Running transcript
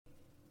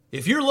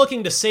If you're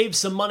looking to save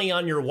some money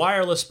on your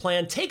wireless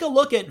plan, take a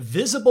look at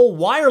Visible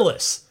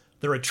Wireless.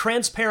 They're a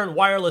transparent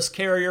wireless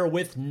carrier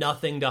with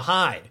nothing to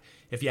hide.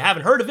 If you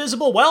haven't heard of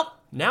Visible, well,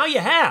 now you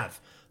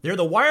have. They're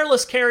the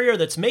wireless carrier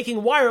that's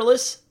making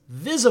wireless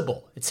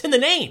visible. It's in the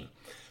name.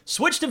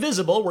 Switch to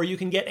Visible, where you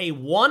can get a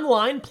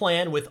one-line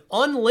plan with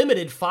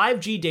unlimited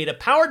 5G data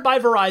powered by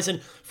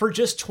Verizon for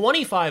just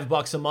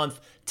 $25 a month,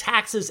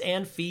 taxes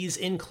and fees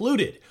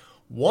included.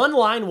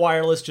 One-line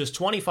wireless, just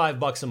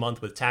 $25 a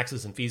month with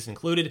taxes and fees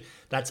included.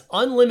 That's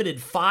unlimited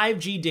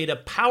 5G data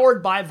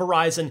powered by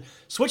Verizon.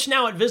 Switch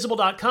now at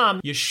Visible.com.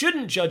 You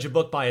shouldn't judge a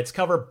book by its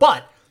cover,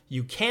 but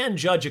you can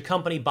judge a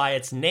company by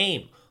its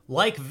name,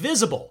 like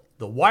Visible,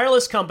 the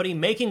wireless company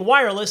making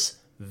wireless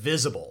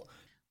visible.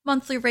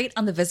 Monthly rate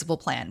on the Visible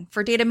plan.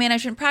 For data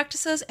management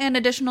practices and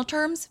additional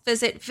terms,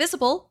 visit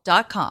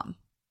Visible.com.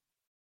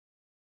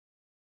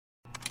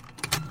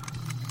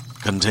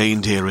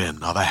 Contained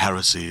herein are the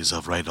heresies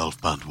of Radolf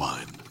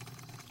Burntwine,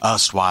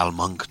 erstwhile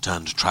monk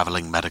turned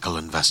traveling medical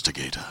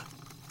investigator.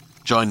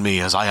 Join me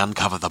as I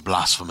uncover the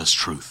blasphemous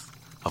truth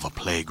of a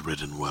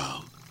plague-ridden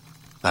world,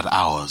 that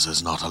ours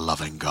is not a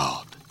loving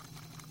God,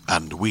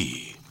 and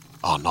we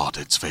are not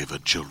its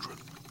favored children.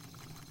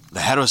 The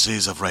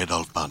heresies of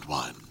Radolf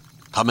Burntwine,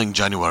 coming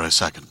January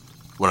 2nd,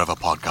 wherever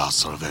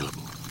podcasts are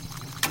available.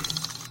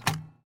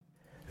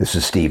 This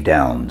is Steve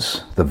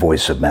Downs, the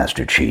voice of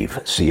Master Chief,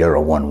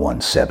 Sierra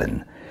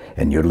 117,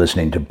 and you're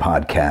listening to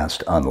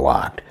Podcast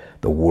Unlocked,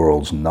 the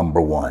world's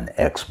 #1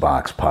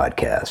 Xbox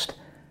podcast.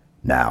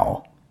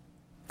 Now,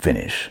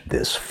 finish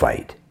this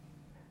fight.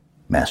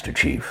 Master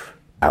Chief,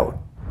 out.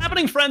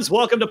 Happening, friends,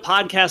 welcome to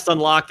Podcast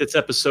Unlocked. It's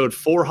episode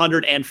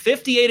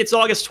 458. It's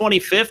August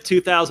 25th,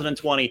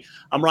 2020.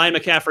 I'm Ryan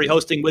McCaffrey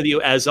hosting with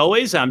you as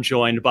always. I'm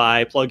joined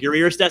by Plug Your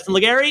Ears, Destin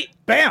Legary.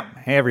 Bam!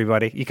 Hey,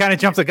 everybody. You kind of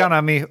jumped the gun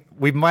on me.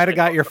 We might have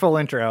got your full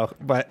intro,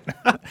 but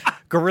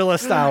guerrilla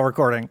style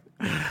recording.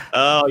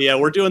 Oh, yeah,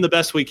 we're doing the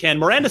best we can.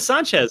 Miranda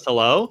Sanchez,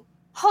 hello.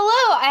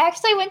 Hello. I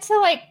actually went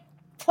to,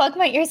 plug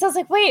my ears. I was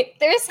like, wait,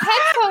 there's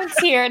headphones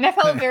here. And I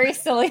felt very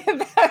silly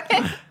about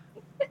it.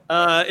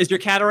 Is your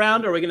cat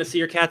around? Are we going to see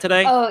your cat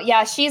today? Oh,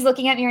 yeah. She's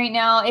looking at me right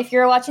now. If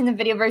you're watching the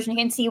video version, you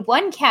can see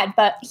one cat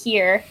butt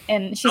here,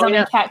 and she's on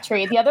the cat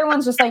tree. The other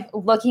one's just,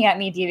 looking at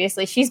me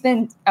deviously.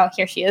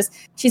 Here she is.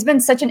 She's been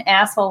such an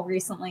asshole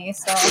recently,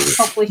 so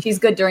hopefully she's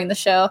good during the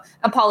show.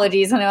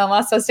 Apologies. I know I'm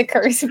not supposed to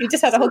curse. We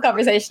just had a whole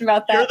conversation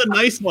about that. You're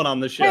the nice one on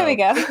the show. There we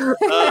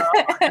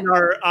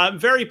go. I'm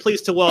very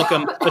pleased to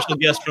welcome a special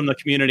guest from the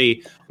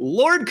community,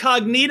 Lord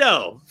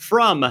Cognito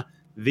from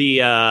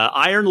the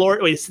Iron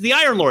Lord. Wait, it's the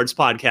Iron Lords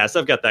podcast.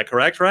 I've got that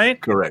correct, right?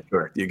 Correct.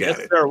 You got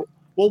it. Sir.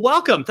 Well,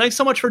 welcome. Thanks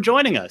so much for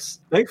joining us.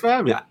 Thanks for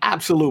having me.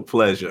 Absolute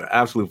pleasure.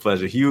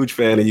 Huge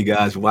fan of you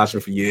guys. Watching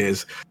for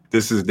years.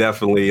 This is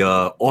definitely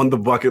on the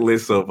bucket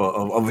list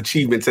of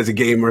achievements as a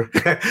gamer.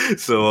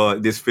 So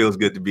this feels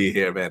good to be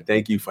here, man.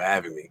 Thank you for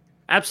having me.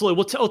 Absolutely.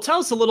 Well, tell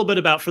us a little bit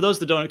about, for those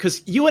that don't know,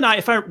 because you and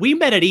we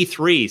met at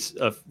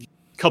E3 a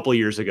couple of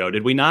years ago,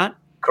 did we not?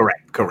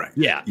 Correct.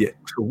 Yeah.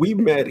 So we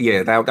met.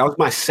 Yeah, that was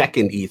my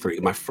second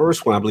E3. My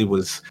first one, I believe,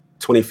 was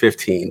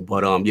 2015.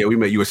 But we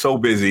met. You were so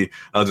busy.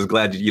 I was just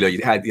glad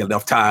you had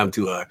enough time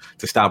to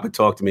stop and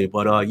talk to me.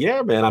 But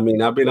yeah, man. I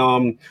mean, I've been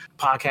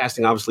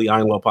podcasting. Obviously,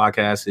 Iron Lord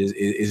Podcast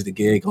is the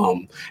gig.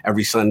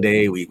 Every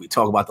Sunday we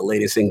talk about the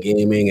latest in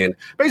gaming, and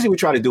basically we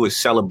try to do is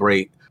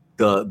celebrate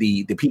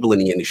the people in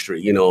the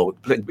industry,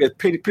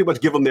 pretty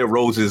much give them their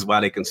roses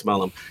while they can smell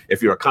them. If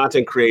you're a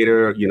content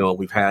creator,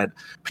 we've had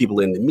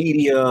people in the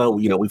media,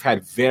 we've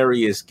had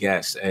various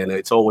guests, and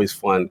it's always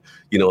fun,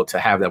 to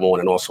have them on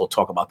and also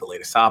talk about the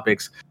latest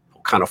topics.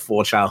 Kind of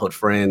 4 childhood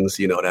friends,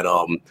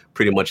 that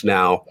pretty much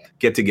now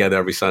get together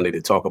every Sunday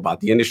to talk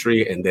about the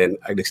industry. And then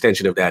an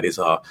extension of that is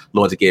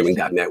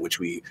lordsofgaming.net, which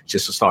we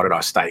just started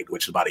our site,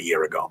 which is about a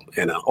year ago.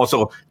 And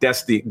also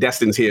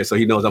Destin's here, so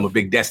he knows I'm a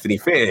big Destiny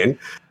fan.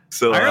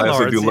 So Iron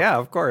Lords, yeah,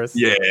 of course.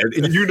 Yeah,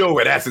 and you know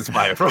where that's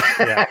inspired from.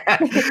 Yeah.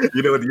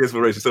 You know the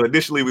inspiration. So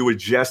initially we were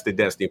just a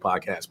Destiny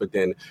podcast, but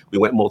then we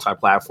went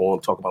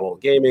multi-platform, talk about all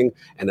gaming,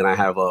 and then I'm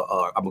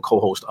a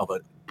co-host of a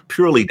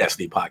purely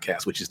Destiny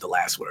podcast, which is The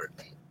Last Word.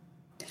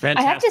 Fantastic.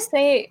 I have to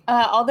say,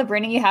 all the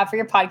branding you have for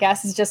your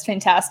podcast is just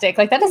fantastic.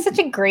 That is such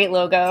a great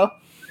logo.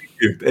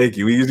 Thank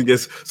you. We usually get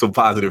some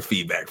positive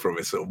feedback from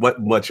it, so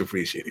much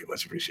appreciated.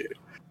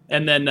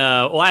 And then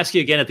we'll ask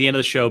you again at the end of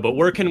the show, but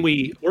where can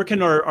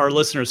our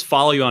listeners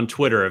follow you on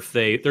Twitter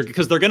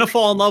because they're going to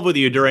fall in love with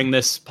you during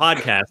this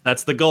podcast?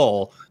 That's the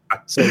goal.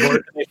 So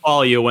where can they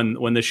follow you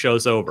when the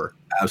show's over?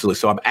 Absolutely.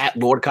 So I'm at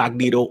Lord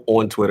Cognito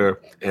on Twitter,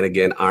 and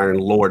again, Iron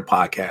Lord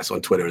Podcast on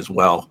Twitter as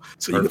well.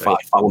 So Perfect. You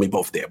can follow me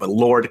both there, but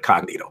Lord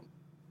Cognito.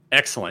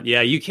 Excellent.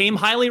 Yeah, you came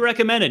highly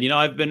recommended.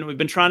 We've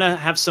been trying to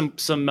have some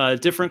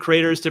different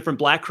creators, different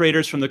Black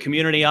creators from the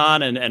community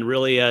on, and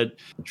really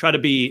try to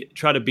be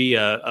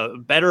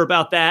better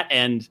about that.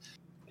 And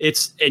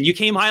you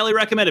came highly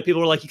recommended.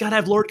 People were like, you got to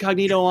have Lord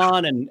Cognito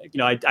on, and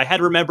I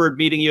had remembered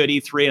meeting you at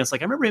E3, and it's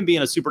like I remember him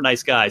being a super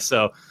nice guy.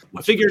 So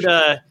I figured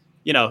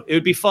it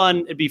would be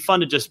fun. It'd be fun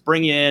to just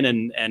bring you in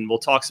and we'll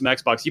talk some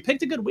Xbox. You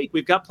picked a good week.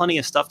 We've got plenty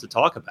of stuff to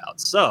talk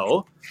about.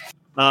 So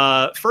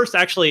first,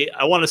 actually,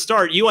 I want to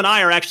start. You and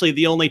I are actually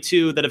the only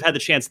two that have had the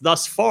chance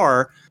thus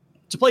far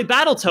to play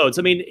Battletoads.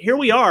 I mean, here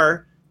we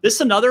are. This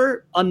is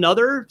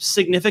another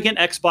significant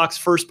Xbox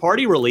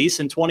first-party release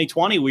in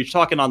 2020. We were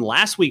talking on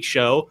last week's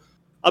show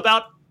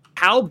about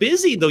how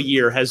busy the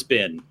year has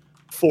been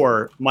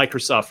for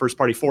Microsoft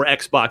first-party, for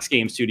Xbox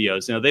Game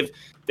Studios. They've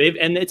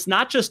and it's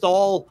not just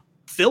all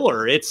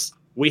filler.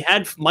 We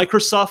had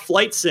Microsoft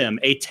Flight Sim,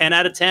 a 10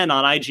 out of 10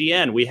 on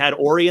IGN. We had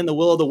Ori and the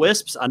Will of the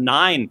Wisps, a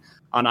 9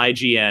 on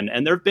IGN.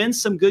 And there have been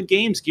some good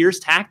games. Gears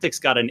Tactics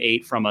got an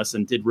 8 from us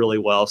and did really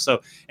well.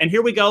 So, and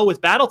here we go with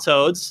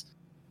Battletoads.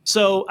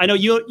 So I know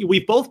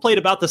we've both played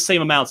about the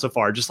same amount so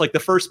far, just like the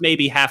first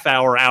maybe half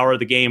hour of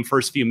the game,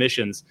 first few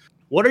missions.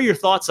 What are your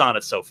thoughts on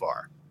it so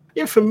far?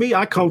 Yeah, for me,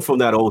 I come from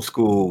that old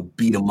school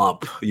beat 'em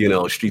up,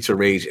 Streets of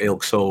Rage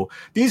ilk. So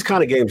these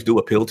kind of games do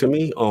appeal to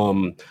me.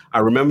 I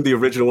remember the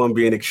original one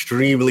being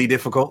extremely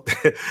difficult.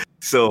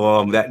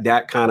 So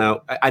that kind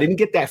of, I didn't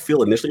get that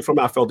feel initially from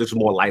it. I felt this was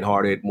more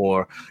lighthearted,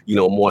 more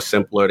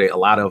simpler. A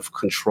lot of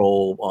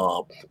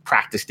control,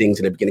 practice things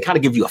in the beginning, kind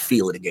of give you a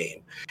feel of the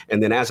game.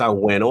 And then as I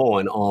went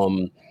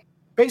on,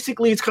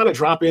 basically, it's kind of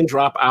drop in,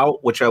 drop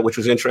out, which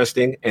was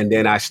interesting. And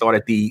then I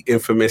started the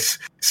infamous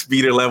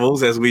speeder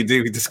levels, as we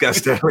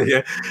discussed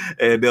earlier,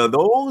 and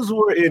those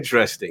were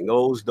interesting.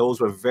 Those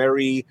were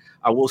very,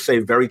 I will say,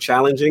 very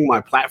challenging.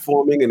 My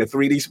platforming in the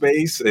 3D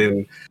space,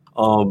 and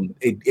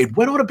it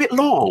went on a bit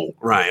long,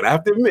 Ryan. I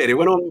have to admit, it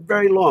went on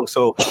very long.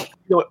 So,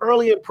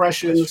 early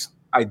impressions,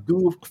 I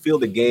do feel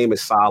the game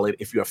is solid.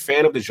 If you're a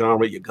fan of the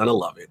genre, you're gonna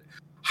love it.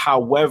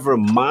 However,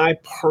 my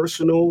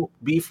personal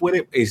beef with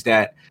it is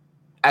that,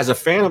 as a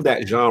fan of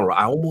that genre,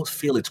 I almost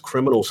feel it's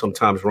criminal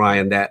sometimes,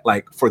 Ryan, that,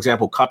 like, for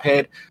example,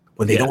 Cuphead,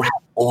 when they don't have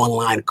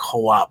online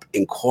co-op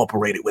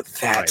incorporated with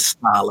that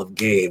style of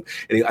game.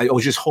 And I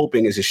was just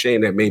hoping, it's a shame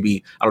that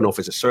maybe, I don't know if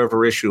it's a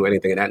server issue or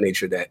anything of that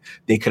nature, that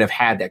they could have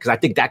had that. Because I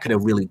think that could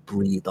have really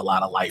breathed a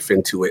lot of life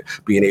into it,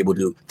 being able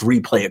to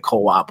 3-player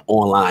co-op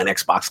online,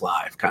 Xbox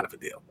Live kind of a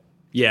deal.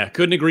 Yeah,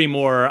 couldn't agree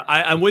more.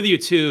 I'm with you,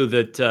 too,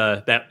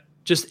 that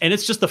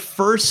it's just the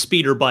first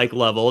speeder bike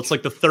level. It's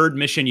like the third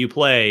mission you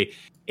play.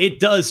 It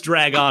does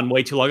drag on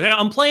way too long.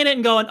 I'm playing it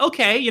and going,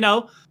 okay,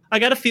 I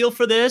got a feel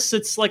for this.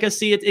 It's like I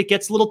see it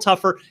gets a little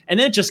tougher. And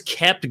then it just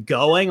kept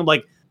going. I'm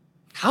like,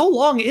 how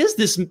long is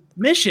this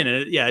mission?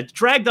 And it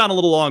dragged on a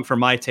little long for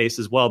my taste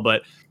as well.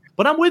 But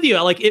I'm with you.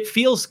 Like, it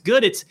feels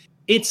good.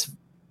 It's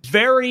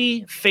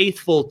very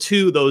faithful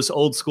to those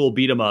old school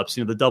beat 'em ups,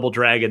 the Double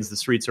Dragons, the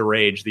Streets of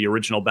Rage, the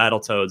original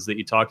Battletoads that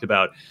you talked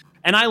about.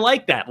 And I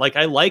like that. Like,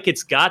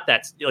 it's got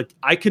that. Like,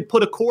 I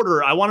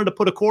wanted to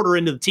put a quarter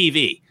into the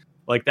TV.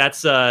 Like,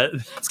 that's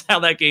how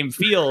that game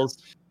feels.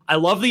 I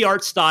love the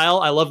art style.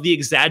 I love the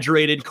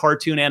exaggerated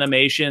cartoon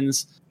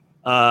animations.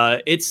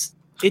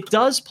 It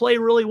does play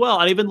really well.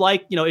 I even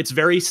like, it's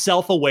very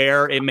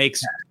self-aware. It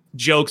makes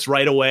jokes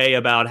right away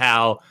about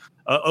how,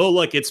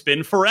 look, it's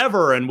been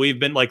forever, and we've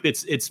been like,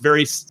 it's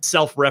very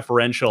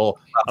self-referential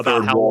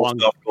about how long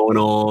stuff going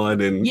on,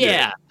 and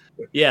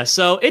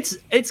So it's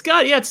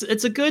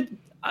a good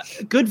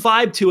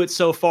vibe to it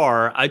so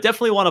far. I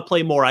definitely want to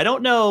play more. I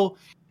don't know.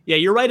 Yeah,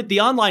 you're right.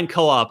 The online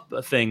co-op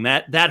thing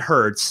that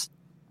hurts,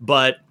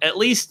 but at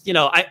least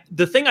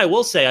the thing I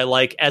will say I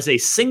like as a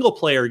single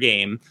player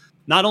game.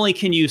 Not only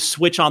can you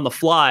switch on the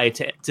fly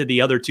to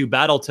the other two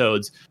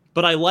Battletoads,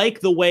 but I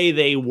like the way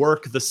they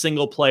work the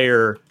single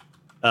player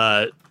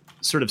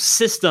sort of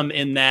system,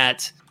 in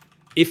that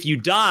if you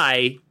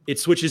die, it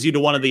switches you to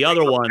one of the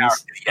other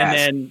ones, and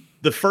then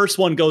the first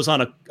one goes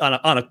on a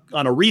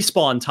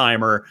respawn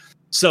timer.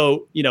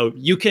 So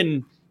you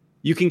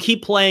can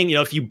keep playing,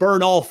 if you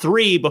burn all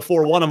 3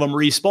 before one of them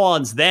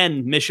respawns,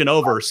 then mission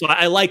over. So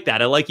I like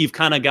that. I like you've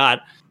kind of got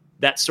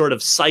that sort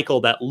of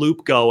cycle, that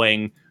loop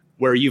going,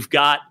 where you've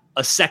got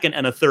a second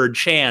and a third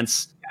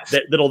chance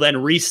that'll then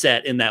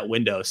reset in that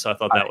window. So I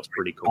thought that was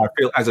pretty cool. I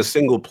feel as a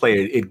single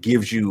player, it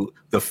gives you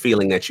the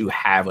feeling that you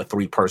have a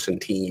 3-person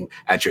team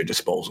at your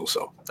disposal.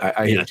 So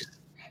I hear you.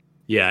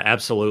 Yeah,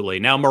 absolutely.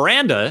 Now,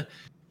 Miranda,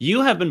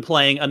 you have been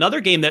playing another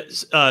game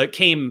that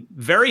came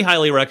very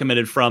highly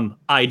recommended from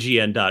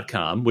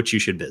IGN.com, which you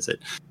should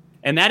visit.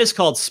 And that is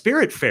called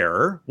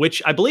Spiritfarer,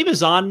 which I believe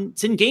it's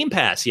in Game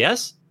Pass,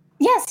 yes?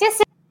 Yes.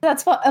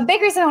 That's a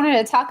big reason I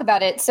wanted to talk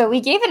about it. So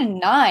we gave it a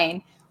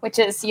 9, which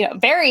is,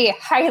 very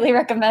highly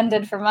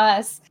recommended from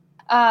us.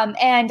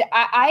 And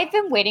I've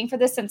been waiting for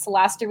this since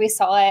last year we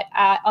saw it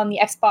on the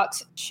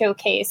Xbox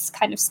showcase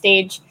kind of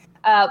stage.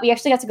 We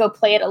actually got to go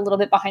play it a little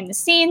bit behind the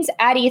scenes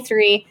at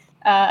E3.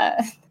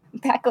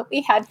 Back when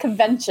we had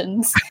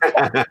conventions.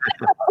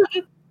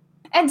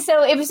 And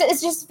so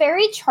it's just a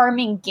very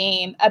charming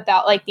game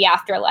about like the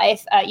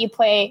afterlife. You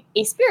play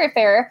a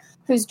Spiritfarer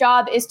whose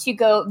job is to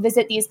go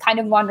visit these kind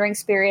of wandering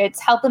spirits,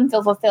 help them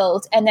feel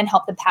fulfilled, and then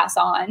help them pass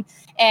on.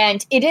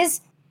 And it is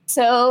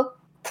so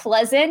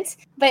pleasant,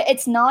 but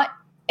it's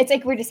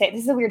like weird to say,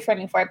 this is a weird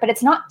framing for it, but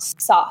it's not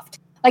soft.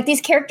 like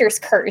these characters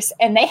curse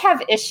and they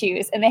have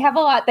issues and they have a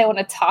lot they want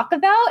to talk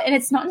about, and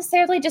it's not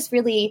necessarily just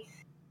really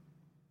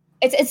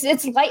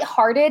it's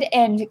lighthearted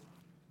and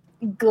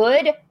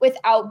good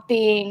without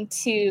being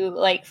too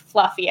like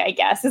fluffy, I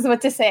guess is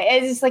what to say.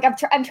 It's just like I'm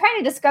trying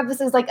to describe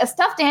this as like a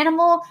stuffed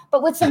animal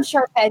but with some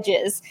sharp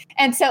edges,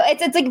 and so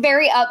it's like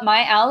very up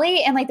my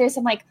alley, and like there's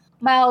some like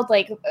mild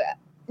like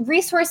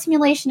resource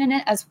simulation in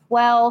it as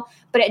well,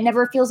 but it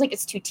never feels like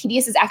it's too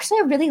tedious. It's actually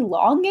a really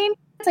long game.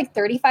 It's like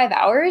 35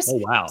 hours. Oh,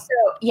 wow. So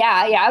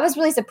yeah, I was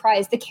really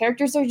surprised. The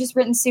characters are just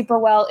written super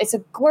well. It's a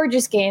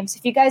gorgeous game. So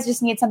if you guys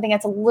just need something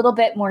that's a little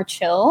bit more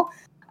chill,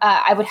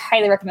 I would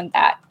highly recommend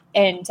that.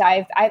 And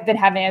I've been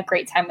having a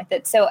great time with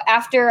it. So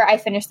after I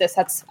finish this,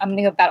 I'm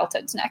going to go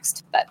Battletoads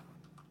next. But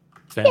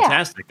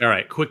fantastic. Yeah. All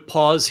right, quick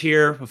pause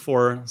here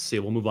before, let's see,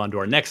 we'll move on to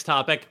our next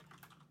topic,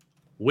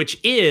 which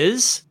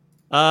is,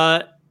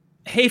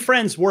 hey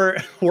friends, we're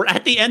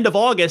at the end of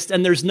August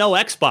and there's no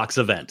Xbox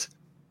event.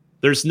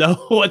 There's no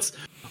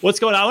what's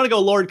going on. I want to go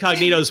Lord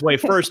Cognito's way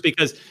first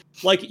because,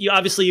 like,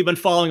 you've been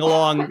following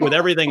along with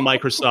everything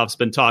Microsoft's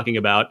been talking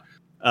about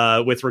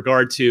with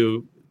regard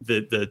to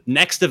the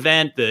next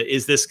event.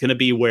 Is this going to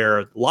be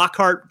where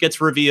Lockhart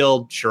gets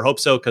revealed? Sure hope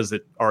so, because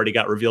it already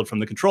got revealed from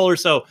the controller.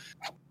 So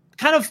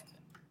kind of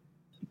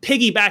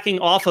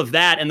piggybacking off of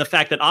that and the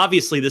fact that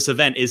obviously this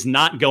event is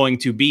not going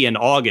to be in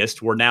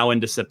August. We're now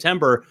into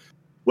September,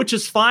 which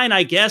is fine,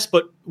 I guess,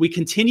 but we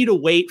continue to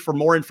wait for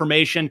more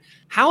information.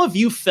 How have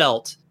you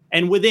felt,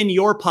 and within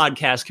your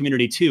podcast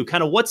community too,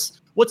 kind of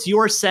what's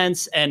your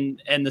sense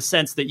and the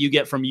sense that you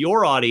get from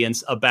your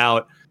audience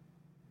about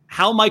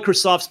how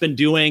Microsoft's been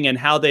doing and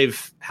how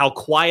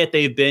quiet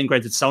they've been?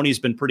 Granted, Sony's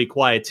been pretty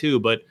quiet too,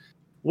 but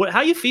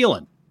how you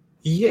feeling?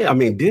 Yeah, I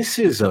mean, this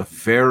is a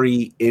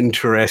very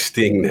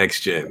interesting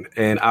next gen.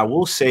 And I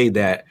will say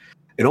that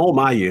in all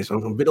my years,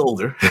 I'm a bit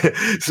older,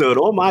 so in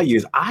all my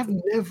years, I've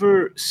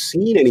never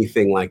seen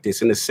anything like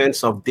this in the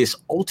sense of this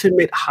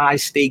ultimate high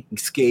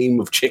stakes game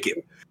of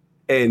chicken.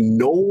 And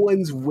no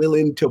one's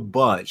willing to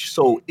budge.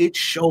 So it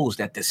shows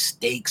that the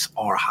stakes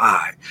are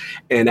high.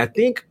 And I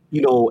think,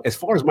 as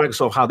far as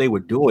Microsoft, how they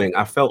were doing,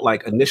 I felt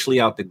like initially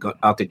out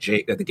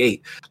the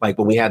gate, like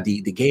when we had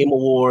the Game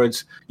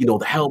Awards, the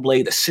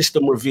Hellblade, the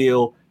system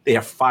reveal, they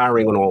are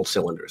firing on all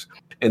cylinders.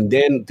 And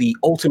then the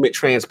ultimate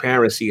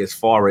transparency as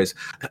far as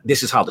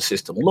this is how the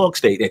system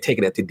looks. They're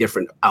taking it to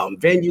different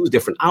venues,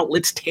 different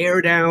outlets,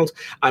 teardowns.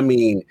 I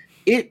mean,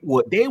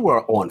 they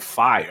were on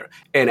fire.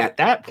 And at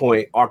that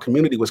point, our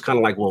community was kind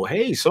of like, well,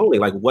 hey, Sony,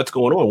 like, what's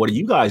going on? What are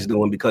you guys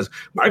doing? Because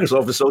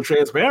Microsoft is so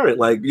transparent.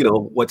 Like,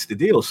 what's the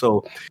deal?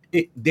 So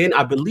then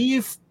I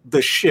believe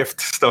the shift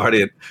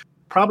started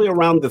probably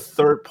around the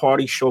third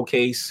party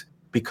showcase,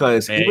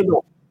 because even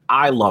though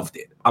I loved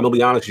it, I'm gonna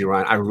be honest with you,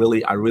 Ryan, I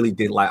really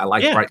did I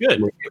liked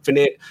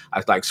Infinite.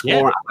 I like Scorn.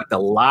 Yeah. I liked a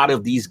lot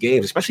of these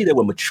games, especially they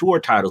were mature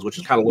titles, which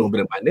is kind of a little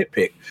bit of my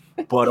nitpick.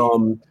 But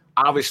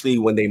obviously,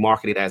 when they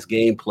market it as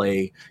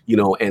gameplay,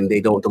 and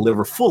they don't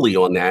deliver fully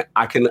on that,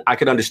 I can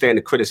understand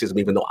the criticism,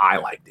 even though I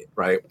liked it,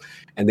 right?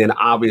 And then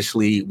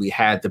obviously we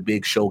had the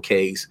big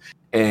showcase,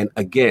 and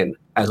again,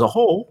 as a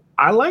whole,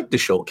 I liked the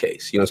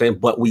showcase. You know what I'm saying?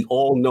 But we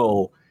all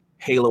know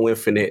Halo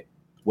Infinite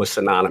was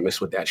synonymous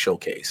with that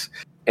showcase.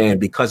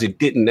 And because it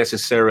didn't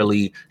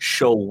necessarily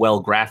show well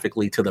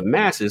graphically to the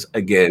masses,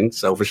 again,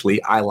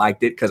 selfishly, I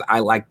liked it because I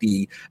like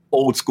the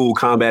old school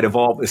Combat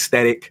Evolved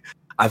aesthetic.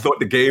 I thought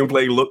the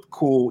gameplay looked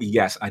cool.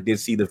 Yes, I did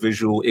see the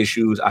visual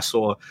issues. I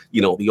saw,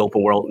 the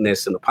open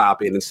worldness and the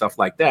pop-in and stuff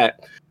like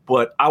that.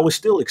 But I was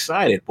still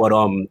excited. But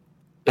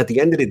at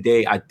the end of the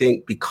day, I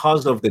think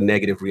because of the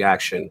negative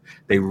reaction,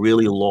 they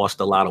really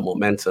lost a lot of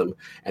momentum.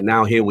 And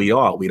now here we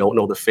are. We don't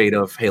know the fate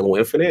of Halo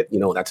Infinite.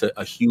 That's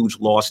a huge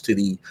loss to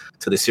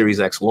the Series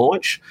X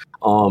launch.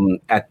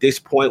 At this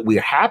point,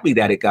 we're happy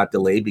that it got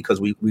delayed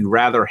because we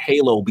rather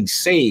Halo be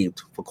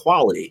saved for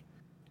quality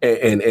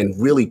and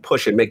really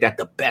push and make that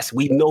the best.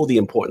 We know the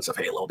importance of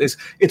Halo.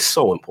 It's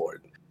so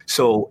important.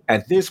 So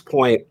at this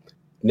point,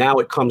 now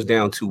it comes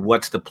down to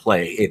what's the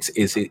play.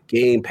 Is it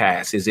Game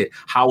Pass?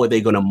 How are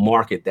they going to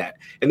market that?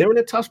 And they're in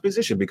a tough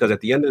position because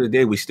at the end of the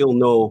day, we still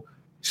know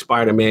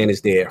Spider-Man is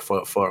there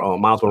for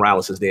Miles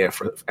Morales is there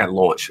at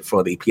launch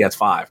for the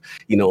PS5.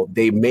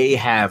 They may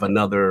have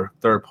another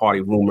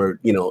third-party rumored,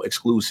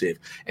 exclusive,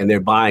 and they're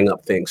buying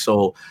up things.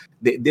 So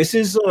this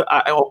is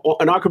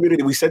in our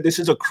community, we said this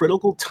is a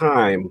critical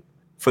time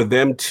for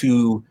them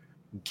to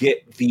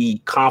get the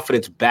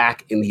confidence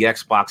back in the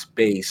Xbox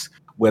base,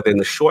 whether in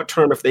the short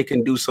term, if they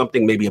can do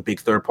something, maybe a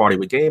big third party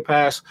with Game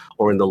Pass,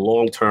 or in the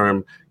long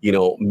term,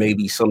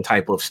 maybe some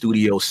type of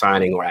studio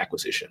signing or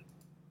acquisition.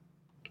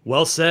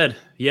 Well said.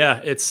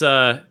 Yeah, it's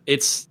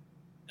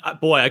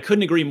boy, I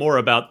couldn't agree more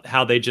about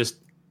how they just.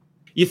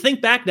 You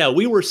think back now,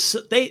 we were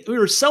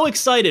so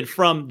excited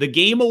from the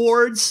Game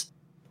Awards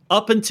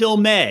up until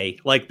May.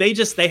 Like they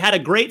had a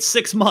great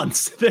 6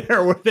 months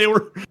there where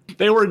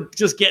they were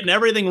just getting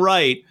everything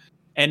right,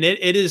 and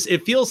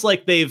it feels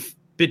like they've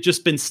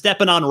just been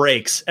stepping on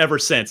rakes ever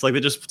since. Like they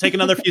just take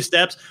another few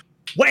steps,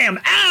 wham,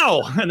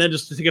 ow, and then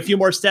just take a few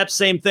more steps,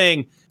 same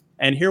thing,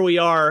 and here we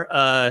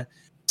are.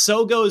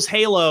 so goes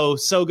Halo,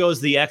 so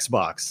goes the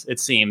Xbox, it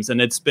seems.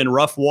 And it's been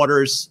rough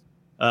waters,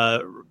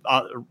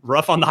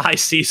 rough on the high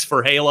seas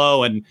for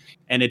Halo. And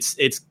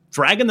it's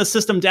dragging the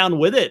system down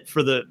with it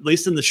at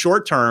least in the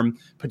short term,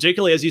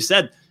 particularly as you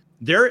said,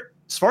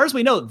 as far as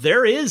we know,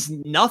 there is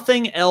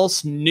nothing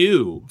else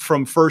new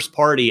from first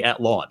party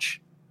at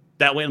launch.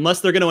 That way,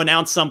 unless they're going to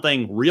announce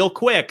something real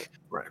quick.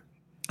 Right.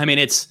 I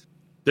mean,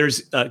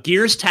 there's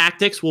Gears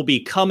Tactics will be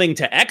coming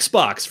to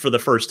Xbox for the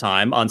first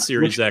time on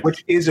Series X.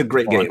 Which is a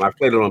great game. I've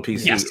played it on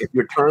PC. Yes. If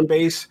you're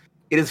turn-based,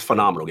 it is a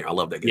phenomenal game. I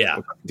love that game. Yeah.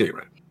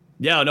 Right.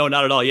 Yeah, no,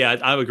 not at all. Yeah,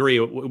 I agree.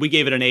 We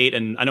gave it an 8.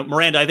 And I know,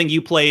 Miranda, I think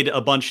you played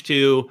a bunch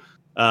too.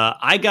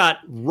 I got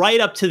right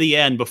up to the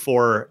end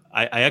before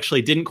I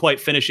actually didn't quite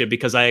finish it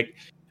because I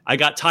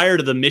got tired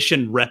of the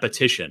mission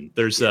repetition.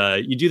 There's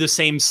you do the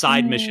same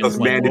side missions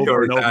like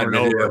over and over and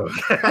over.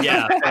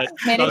 Yeah,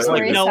 but I was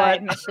like, you know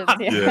what?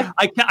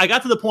 I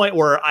got to the point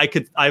where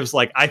I was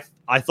like,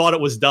 I thought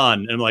it was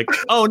done, and I'm like,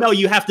 oh no,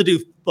 you have to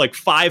do like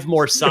 5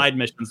 more side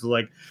missions.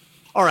 Like,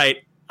 all right,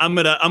 I'm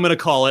gonna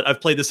call it. I've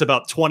played this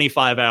about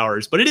 25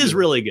 hours, but it is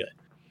really good.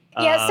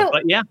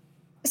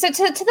 So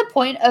to the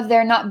point of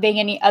there not being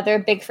any other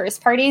big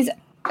first parties,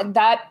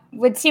 that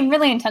would seem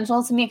really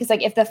intentional to me because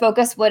like if the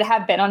focus would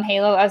have been on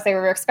Halo as they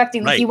were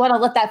expecting, like you want to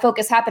let that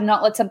focus happen,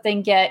 not let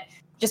something get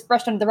just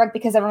brushed under the rug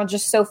because everyone's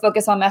just so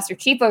focused on Master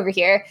Chief over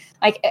here.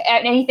 Like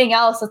at anything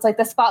else, it's like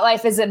the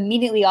spotlight is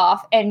immediately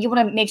off and you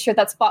want to make sure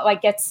that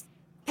spotlight gets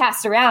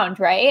passed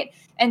around, right?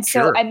 And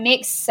so it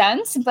makes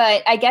sense,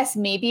 but I guess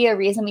maybe a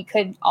reason we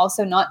could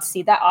also not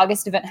see that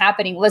August event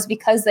happening was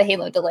because the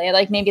Halo delay.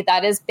 Like maybe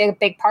that is a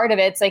big part of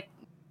it. It's like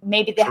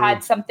maybe they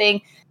had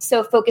something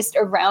so focused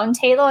around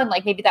Halo and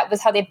like maybe that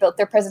was how they built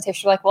their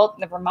presentation. Like, well,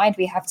 never mind.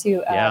 We have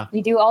to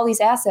redo all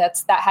these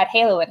assets that had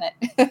Halo in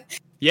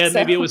it. Yeah, so,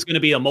 maybe it was going to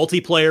be a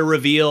multiplayer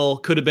reveal.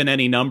 Could have been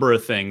any number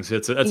of things.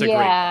 That's a great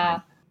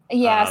point.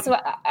 Yeah, so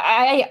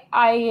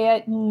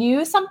I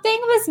knew something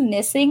was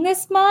missing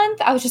this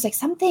month. I was just like,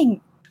 something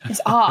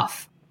is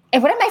off.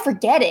 And what am I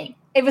forgetting?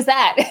 It was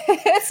that.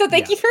 So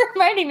thank you for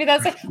reminding me.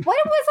 That's like, what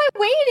was I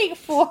waiting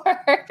for?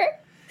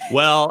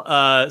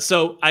 Well,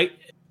 so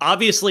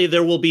obviously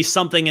there will be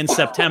something in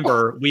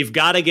September. We've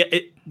got to get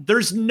it.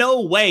 There's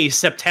no way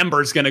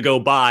September is going to go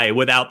by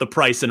without the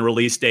price and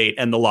release date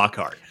and the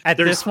Lockhart. At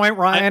this point,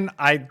 Ryan,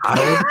 I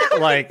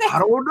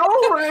don't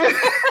know, man.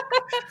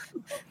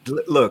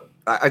 Look,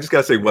 I just got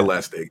to say one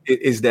last thing.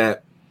 Is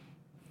that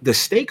the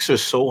stakes are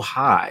so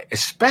high,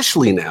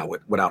 especially now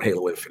without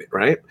Halo Infinite,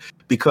 right?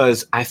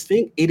 Because I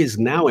think it is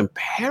now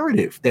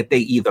imperative that they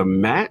either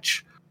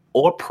match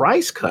or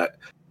price cut,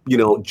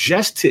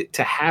 just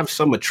to have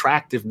some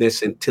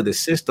attractiveness into the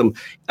system.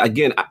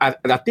 Again,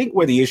 I think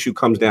where the issue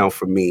comes down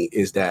for me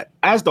is that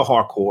as the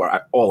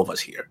hardcore, all of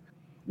us here,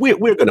 we're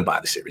going to buy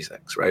the Series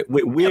X, right?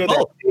 We're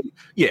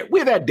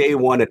that day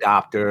one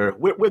adopter.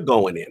 We're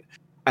going in.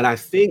 And I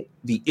think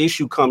the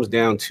issue comes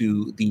down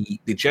to the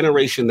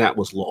generation that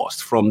was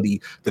lost from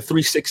the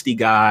 360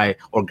 guy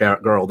or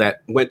girl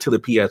that went to the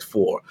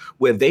PS4,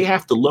 where they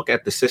have to look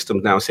at the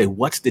system now and say,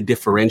 what's the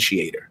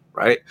differentiator,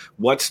 right?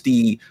 What's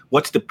the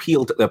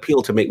appeal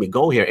to make me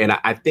go here? And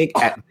I think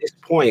at this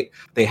point,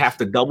 they have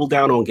to double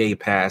down on Game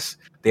Pass.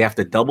 They have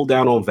to double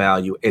down on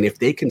value. And if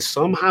they can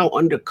somehow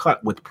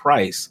undercut with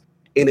price,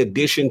 in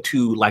addition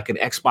to like an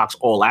Xbox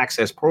All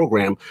Access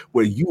program,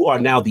 where you are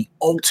now the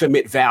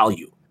ultimate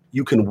value.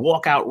 You can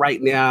walk out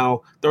right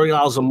now,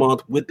 $30 a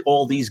month with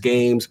all these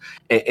games,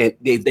 and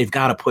they've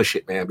got to push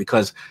it, man,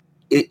 because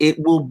it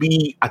will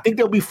be, I think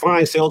they'll be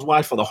fine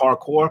sales-wise for the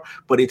hardcore,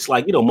 but it's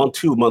like, month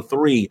 2, month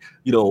 3,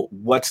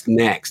 what's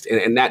next?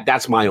 And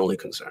that's my only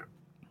concern.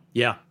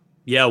 Yeah.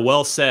 Yeah,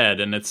 well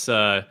said. And it's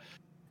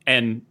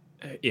going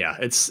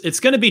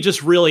to be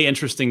just really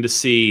interesting to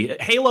see.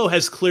 Halo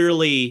has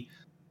clearly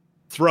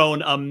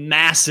thrown a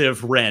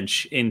massive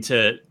wrench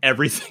into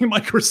everything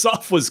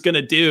Microsoft was going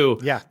to do.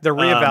 Yeah, they're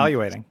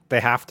reevaluating. They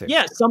have to.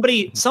 Yeah,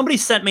 somebody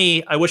sent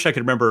me, I wish I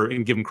could remember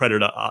and give them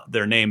credit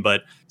their name,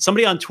 but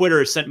somebody on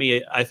Twitter sent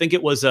me, I think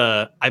it was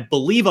I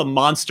believe a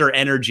Monster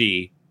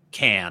Energy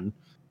can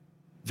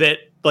that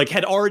like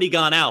had already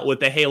gone out with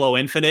the Halo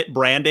Infinite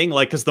branding,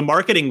 like because the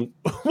marketing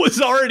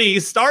was already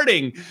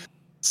starting.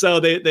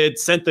 So they had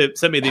sent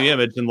me the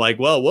image and like,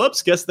 well,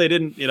 whoops, guess they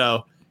didn't,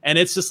 and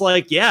it's just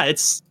like, yeah,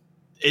 it's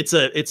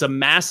a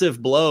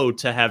massive blow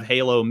to have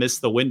Halo miss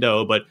the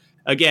window. But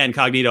again,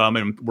 Cognito, I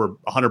mean, we're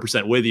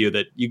 100% with you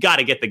that you got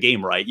to get the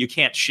game right. You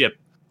can't ship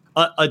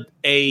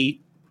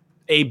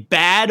a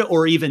bad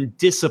or even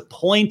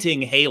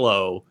disappointing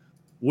Halo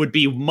would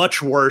be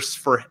much worse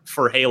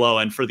for Halo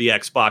and for the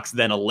Xbox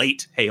than a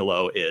late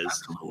Halo is.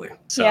 Absolutely.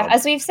 So, yeah,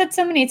 as we've said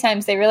so many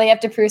times, they really have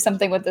to prove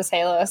something with this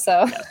Halo.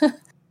 So,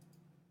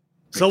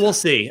 so we'll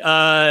see.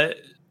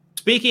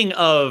 Speaking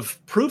of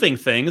proving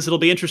things, it'll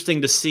be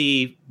interesting to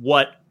see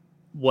what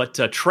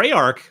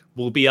Treyarch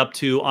will be up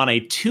to on a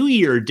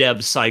 2-year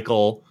dev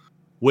cycle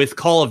with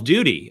Call of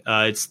Duty.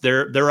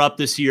 They're up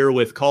this year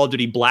with Call of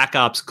Duty Black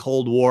Ops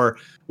Cold War,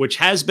 which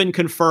has been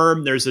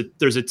confirmed. There's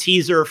a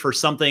teaser for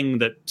something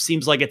that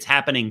seems like it's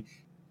happening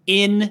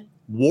in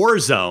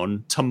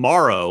Warzone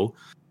tomorrow.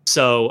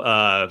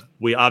 So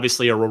we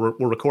obviously we're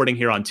recording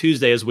here on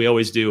Tuesday, as we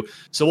always do.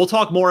 So we'll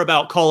talk more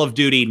about Call of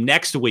Duty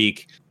next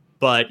week.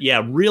 But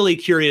yeah, really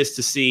curious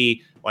to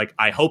see. Like,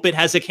 I hope it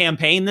has a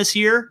campaign this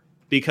year,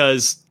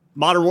 because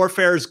Modern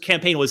Warfare's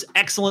campaign was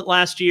excellent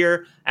last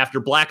year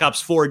after Black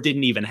Ops 4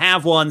 didn't even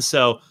have one.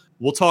 So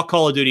we'll talk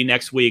Call of Duty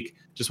next week.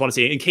 Just want to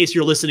say, in case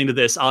you're listening to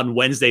this on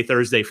Wednesday,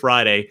 Thursday,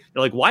 Friday,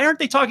 you're like, why aren't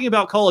they talking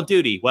about Call of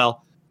Duty?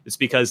 Well, it's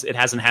because it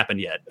hasn't happened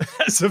yet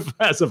as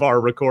of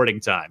our recording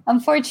time.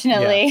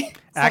 Unfortunately. Yeah.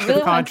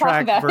 Active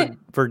contract for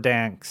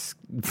Verdansk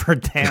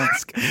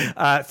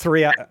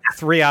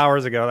 3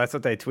 hours ago. That's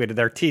what they tweeted.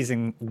 They're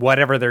teasing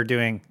whatever they're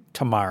doing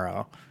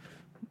tomorrow.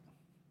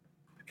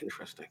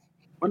 Interesting.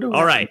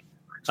 All right.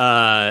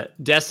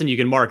 Destin, you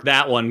can mark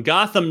that one.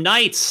 Gotham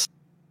Knights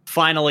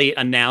finally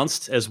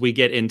announced as we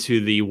get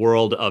into the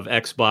world of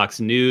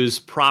Xbox news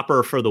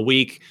proper for the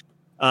week.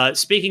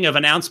 Speaking of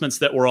announcements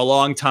that were a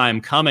long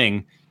time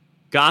coming,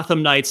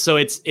 Gotham Knights. So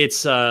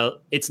it's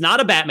not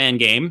a Batman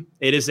game.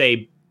 It is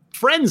a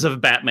Friends of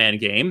Batman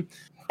game.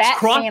 Bat it's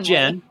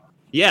cross-gen.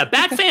 Yeah,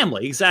 Bat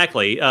Family,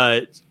 exactly.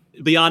 It'll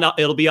be on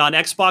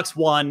Xbox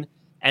One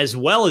as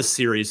well as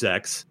Series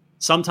X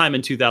sometime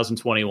in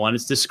 2021.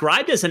 It's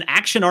described as an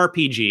action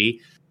RPG.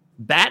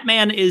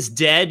 Batman is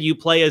dead. You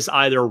play as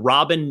either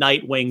Robin,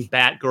 Nightwing,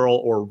 Batgirl,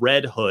 or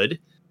Red Hood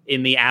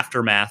in the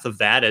aftermath of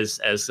that as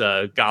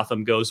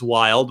Gotham goes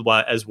wild,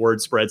 as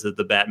word spreads that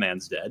the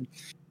Batman's dead.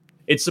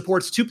 It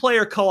supports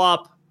 2-player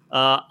co-op,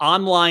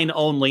 online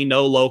only,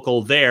 no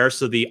local there,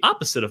 so the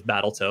opposite of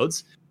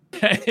Battletoads.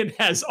 It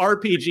has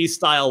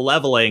RPG-style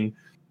leveling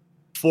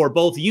for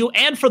both you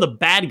and for the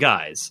bad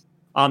guys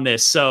on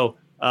this. So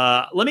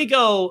let me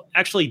go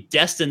actually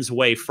Destin's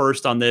way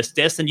first on this.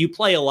 Destin, you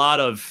play a lot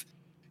of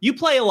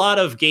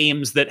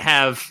games that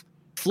have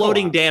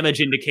floating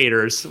damage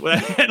indicators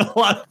and a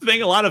lot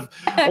of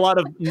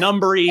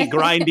numbery,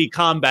 grindy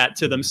combat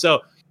to them.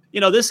 So,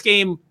 this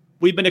game,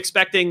 we've been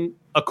expecting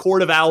a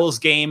Court of Owls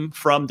game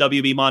from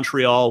WB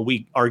Montreal.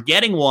 We are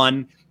getting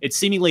one. It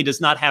seemingly does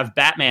not have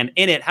Batman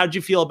in it. How did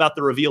you feel about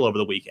the reveal over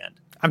the weekend?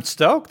 I'm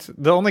stoked.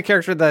 The only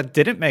character that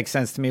didn't make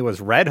sense to me was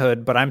Red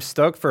Hood, but I'm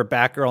stoked for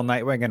Batgirl,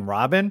 Nightwing, and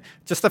Robin.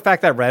 Just the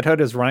fact that Red Hood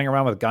is running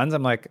around with guns,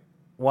 I'm like,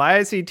 why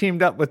is he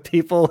teamed up with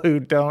people who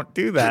don't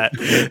do that?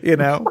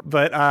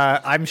 But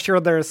I'm sure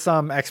there's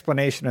some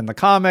explanation in the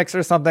comics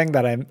or something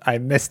that I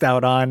missed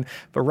out on.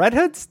 But Red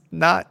Hood's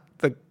not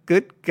the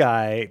good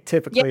guy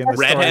typically in the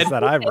stories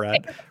that I've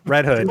read.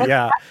 Red Hood,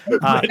 yeah.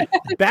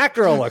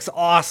 Batgirl looks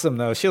awesome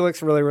though. She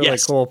looks really, really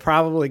cool.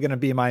 Probably going to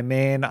be my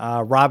main.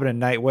 Robin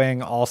and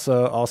Nightwing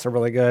also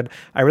really good.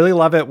 I really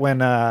love it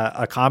when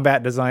a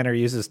combat designer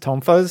uses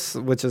tome fuzz,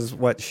 which is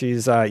what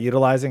she's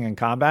utilizing in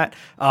combat.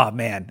 Oh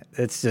man,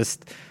 it's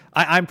just.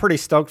 I'm pretty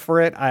stoked for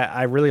it.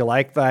 I really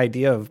like the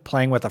idea of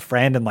playing with a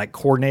friend and like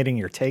coordinating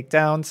your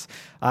takedowns.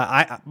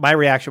 My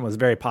reaction was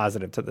very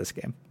positive to this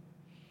game.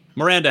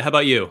 Miranda, how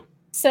about you?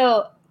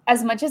 So,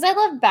 as much as I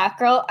love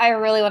Batgirl, I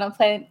really want to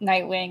play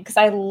Nightwing because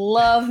I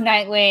love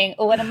Nightwing.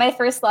 One of my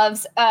first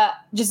loves,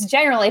 just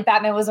generally,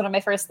 Batman was one of my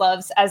first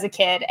loves as a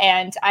kid,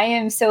 and I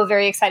am so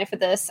very excited for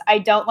this. I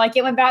don't like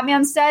it when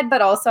Batman's dead,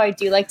 but also I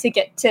do like to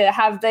get to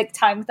have the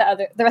time with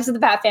the rest of the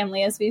Bat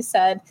family, as we've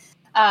said.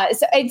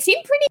 So it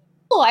seemed pretty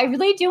cool. I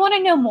really do want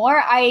to know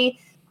more.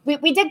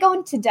 We did go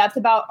into depth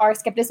about our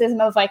skepticism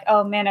of like,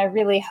 oh man, I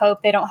really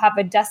hope they don't have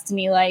a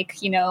Destiny like,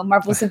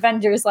 Marvel's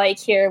Avengers like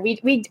here.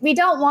 We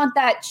don't want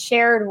that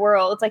shared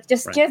world. Like,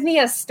 just give me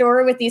a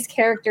story with these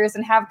characters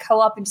and have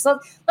co-op and just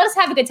let us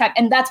have a good time.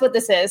 And that's what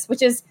this is,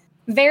 which is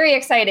very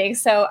exciting.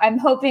 So I'm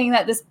hoping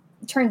that this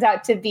turns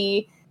out to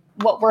be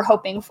what we're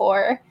hoping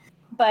for.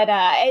 But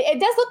it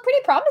does look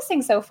pretty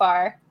promising so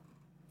far.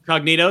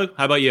 Cognito,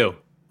 how about you?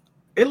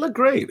 It looked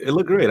great.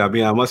 I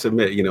mean, I must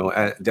admit,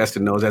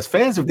 Destin knows, as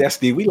fans of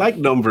Destiny, we like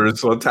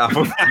numbers on top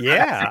of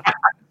yeah.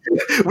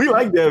 We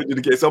like damage in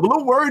the game. So I'm a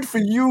little worried for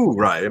you,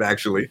 Ryan,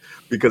 actually,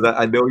 because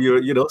I know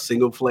you're,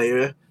 single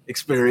player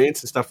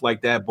experience and stuff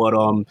like that. But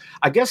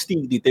I guess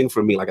the thing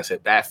for me, like I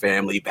said, Bat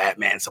Family,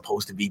 Batman's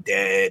supposed to be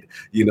dead,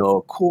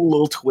 cool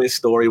little twist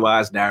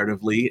story-wise,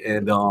 narratively.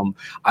 And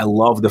I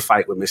love the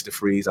fight with Mr.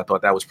 Freeze. I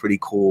thought that was pretty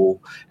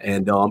cool.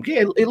 And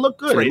it looked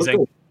good.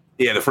 Freezing.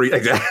 Yeah, the freeze,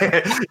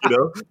 exactly.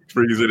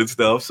 Freezing and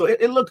stuff. So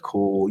it looked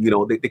cool.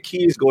 The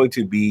key is going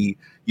to be,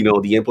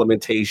 the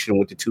implementation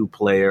with the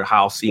 2-player,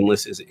 how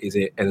seamless is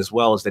it, and as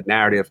well as the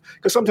narrative.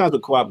 Because sometimes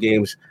with co-op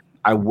games,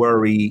 I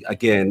worry,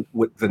 again,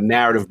 with the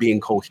narrative being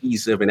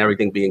cohesive and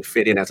everything being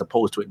fit in as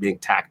opposed to it being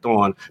tacked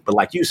on. But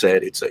like you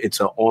said, it's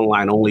an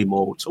online-only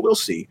mode, so we'll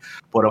see.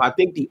 But I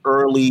think the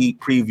early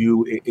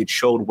preview, it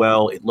showed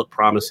well. It looked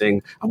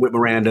promising. I'm with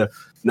Miranda,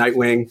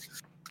 Nightwing.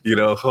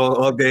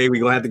 All day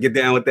we're gonna have to get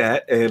down with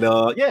that, and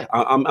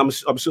I'm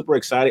super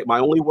excited. My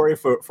only worry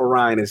for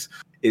Ryan is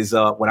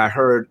when I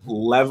heard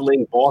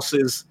leveling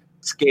bosses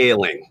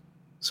scaling.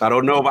 So I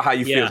don't know about how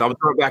you feel. So I'm gonna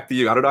throw it back to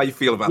you. I don't know how you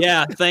feel about that.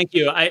 Yeah, thank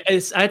you. I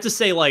have to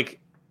say, like,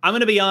 I'm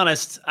gonna be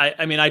honest.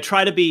 I mean, I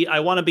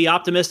want to be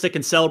optimistic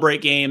and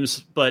celebrate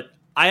games, but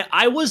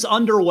I was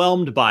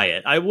underwhelmed by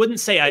it. I wouldn't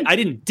say I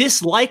didn't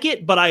dislike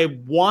it, but I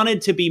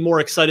wanted to be more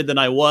excited than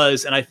I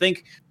was. And I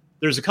think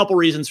there's a couple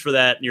reasons for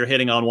that. And you're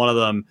hitting on one of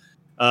them.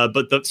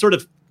 But the sort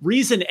of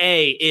reason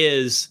A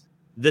is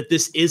that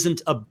this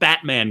isn't a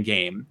Batman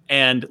game.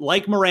 And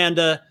like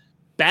Miranda,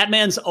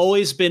 Batman's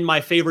always been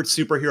my favorite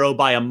superhero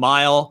by a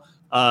mile.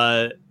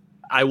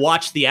 I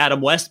watched the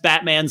Adam West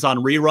Batmans on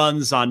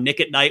reruns on Nick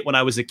at Night when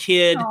I was a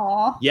kid.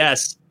 Aww.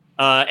 Yes.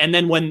 And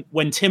then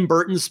when Tim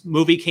Burton's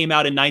movie came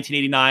out in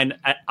 1989,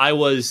 I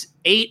was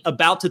 8,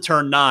 about to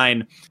turn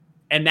 9.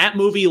 And that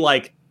movie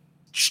like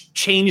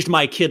changed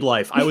my kid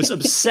life. I was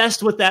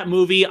obsessed with that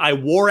movie. I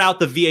wore out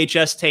the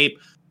VHS tape.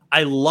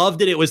 I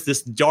loved it. It was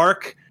this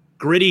dark,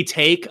 gritty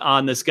take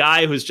on this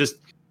guy who's just,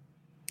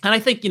 and I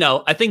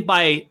think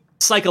by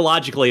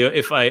psychologically,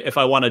 if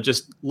I want to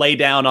just lay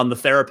down on the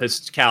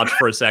therapist's couch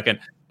for a second,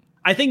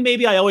 I think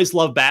maybe I always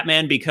loved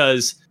Batman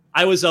because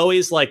I was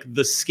always like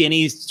the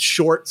skinny,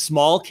 short,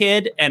 small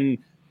kid. And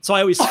so I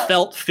always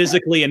felt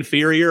physically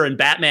inferior. And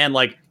Batman,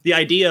 like the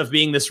idea of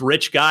being this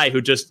rich guy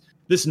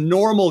this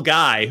normal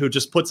guy who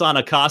just puts on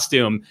a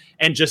costume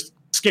and just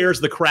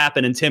scares the crap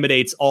and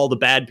intimidates all the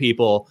bad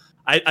people.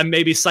 I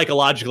maybe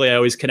psychologically I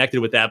always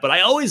connected with that, but I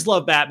always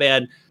loved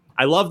Batman.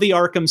 I love the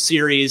Arkham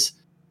series.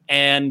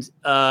 And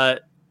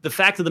the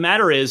fact of the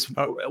matter is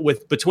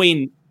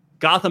between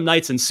Gotham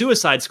Knights and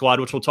Suicide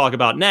Squad, which we'll talk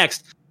about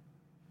next,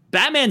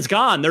 Batman's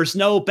gone. There's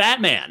no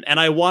Batman. And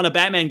I want a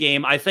Batman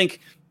game.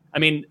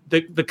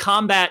 The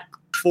combat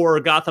for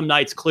Gotham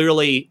Knights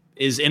clearly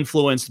is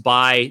influenced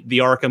by the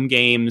Arkham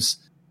games.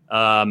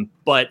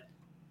 But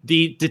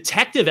the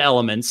detective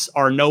elements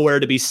are nowhere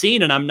to be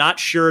seen. And I'm not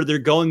sure they're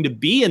going to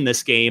be in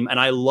this game. And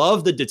I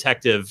love the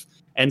detective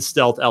and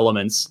stealth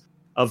elements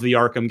of the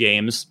Arkham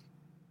games.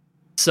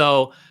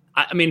 So,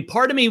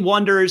 part of me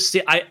wonders,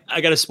 I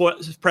got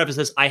to preface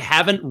this. I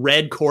haven't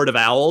read Court of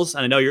Owls.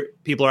 And I know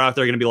people are out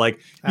there going to be like,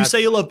 you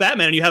say you love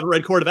Batman and you haven't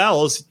read Court of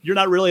Owls. You're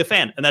not really a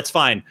fan. And that's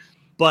fine.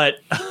 But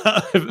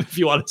if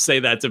you want to say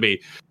that to me.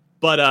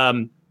 But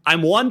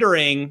I'm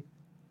wondering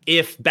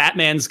if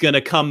Batman's going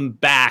to come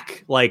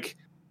back like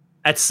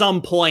at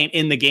some point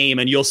in the game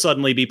and you'll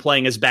suddenly be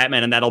playing as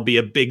Batman and that'll be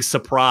a big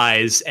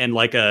surprise and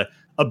like a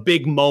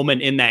big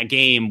moment in that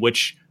game,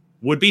 which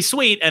would be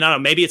sweet. And I don't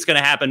know, maybe it's going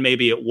to happen,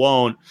 maybe it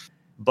won't.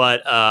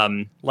 But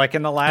like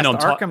in the last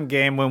Arkham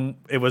game when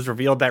it was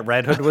revealed that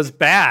Red Hood was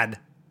bad.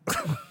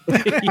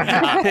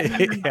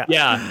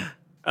 Yeah.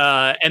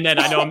 And then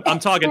I know I'm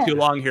talking too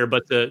long here,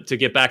 but to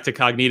get back to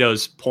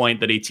Cognito's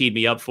point that he teed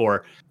me up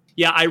for.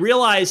 Yeah, I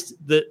realized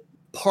that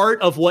part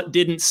of what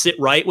didn't sit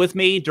right with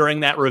me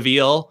during that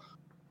reveal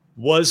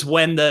was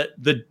when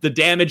the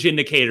damage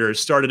indicators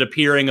started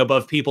appearing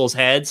above people's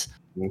heads.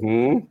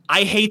 Mm-hmm.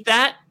 I hate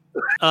that.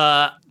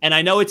 And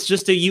I know it's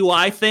just a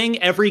UI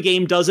thing. Every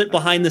game does it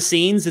behind the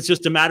scenes. It's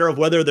just a matter of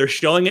whether they're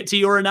showing it to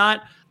you or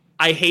not.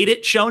 I hate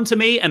it shown to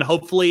me, and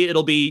hopefully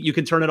you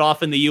can turn it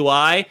off in the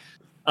UI.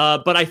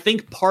 But I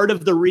think part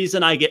of the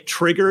reason I get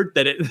triggered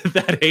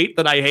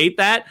that I hate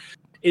that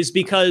is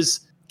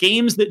because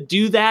games that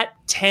do that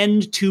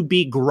tend to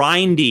be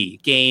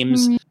grindy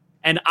games. Mm-hmm.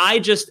 And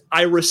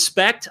I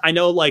respect, I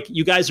know like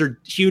you guys are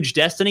huge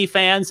Destiny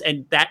fans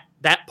and that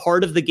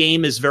part of the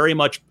game is very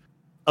much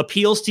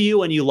appeals to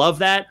you and you love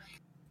that.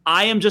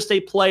 I am just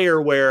a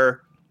player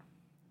where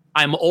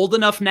I'm old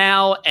enough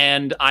now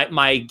and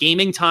my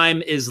gaming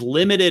time is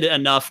limited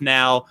enough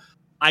now.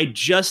 I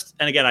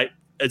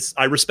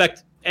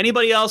respect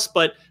anybody else,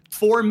 but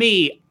for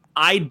me,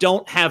 I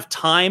don't have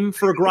time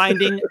for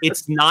grinding.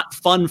 It's not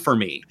fun for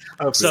me.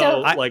 Okay.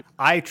 So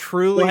I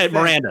truly go ahead,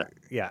 Miranda.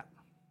 Yeah.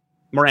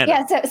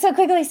 Miranda. Yeah, so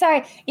quickly,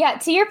 sorry. Yeah,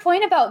 to your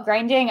point about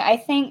grinding, I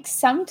think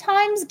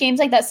sometimes games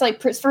like that, so like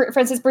for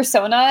instance,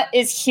 Persona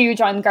is huge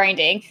on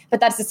grinding, but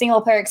that's a single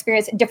player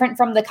experience, different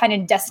from the kind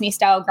of Destiny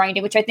style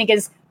grinding, which I think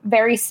is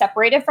very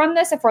separated from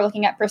this if we're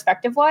looking at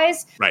perspective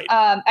wise. Right.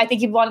 I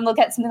think you'd want to look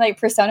at something like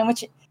Persona,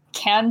 which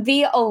can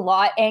be a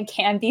lot and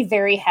can be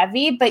very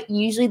heavy, but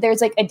usually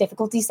there's like a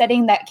difficulty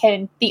setting that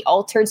can be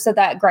altered so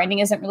that grinding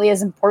isn't really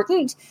as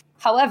important.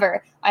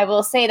 However, I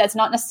will say that's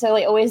not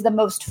necessarily always the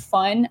most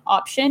fun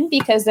option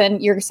because then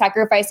you're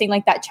sacrificing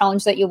like that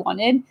challenge that you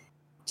wanted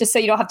just so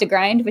you don't have to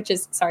grind, which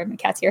is, sorry, my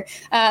cat's here,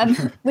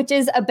 which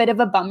is a bit of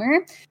a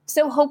bummer.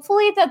 So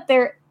hopefully that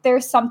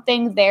there's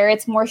something there.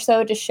 It's more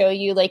so to show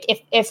you like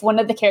if one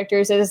of the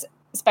characters is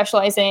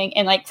specializing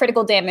in like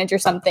critical damage or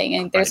something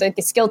and there's like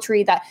a skill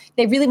tree that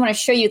they really want to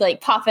show you like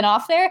popping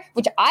off there,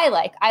 which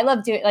I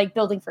love doing like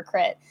building for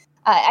crit.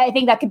 I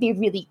think that could be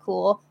really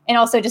cool. And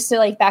also just to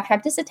like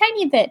backtrack just a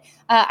tiny bit,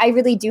 I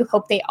really do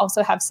hope they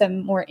also have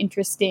some more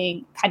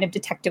interesting kind of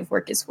detective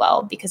work as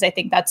well, because I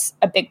think that's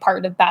a big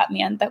part of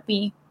Batman that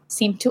we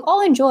seem to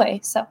all enjoy.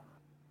 So,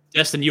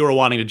 Destin, you were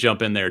wanting to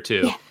jump in there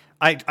too. Yeah.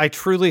 I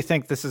truly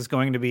think this is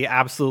going to be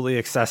absolutely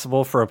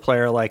accessible for a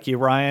player like you,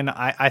 Ryan.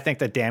 I think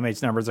the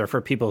damage numbers are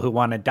for people who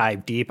want to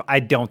dive deep.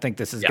 I don't think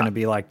this is going to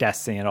be like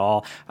Destiny at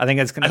all. I think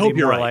it's going to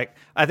be more like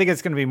I think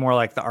it's going to be more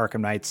like the Arkham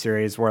Knight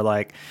series, where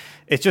like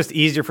it's just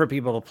easier for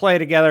people to play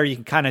together. You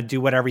can kind of do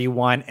whatever you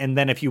want, and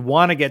then if you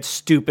want to get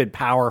stupid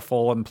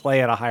powerful and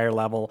play at a higher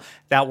level,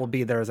 that will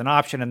be there as an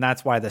option, and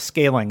that's why the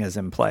scaling is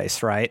in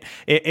place, right?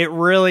 It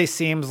really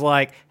seems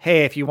like,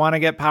 hey, if you want to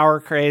get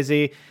power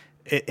crazy,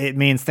 it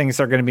means things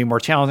are going to be more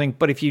challenging.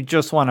 But if you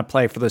just want to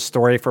play for the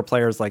story for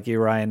players like you,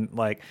 Ryan,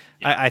 like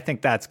I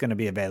think that's going to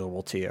be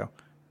available to you.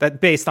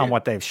 That based on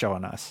what they've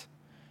shown us.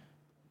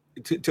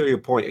 To your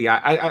point,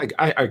 yeah,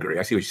 I agree.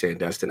 I see what you're saying,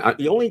 Dustin.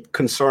 The only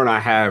concern I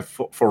have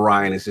for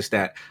Ryan is just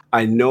that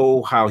I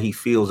know how he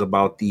feels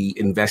about the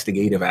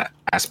investigative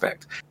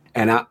aspect.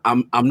 And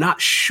I'm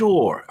not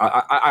sure.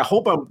 I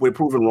hope we're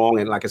proven wrong.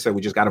 And like I said, we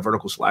just got a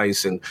vertical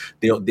slice, and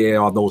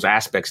there are those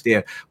aspects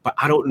there. But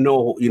I don't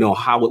know,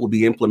 how it will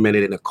be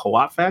implemented in a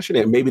co-op fashion.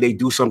 And maybe they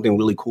do something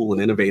really cool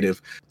and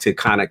innovative to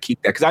kind of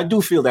keep that, because I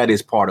do feel that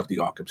is part of the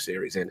Arkham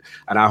series, and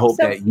I hope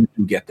that you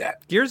do get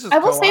that. Gears is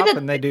co-op,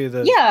 and they do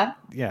the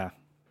yeah.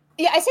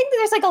 Yeah, I think that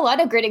there's like a lot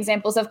of great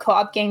examples of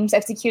co-op games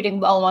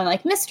executing well on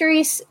like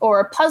mysteries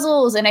or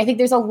puzzles, and I think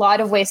there's a lot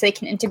of ways they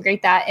can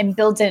integrate that and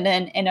build it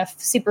in a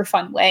super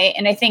fun way.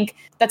 And I think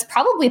that's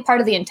probably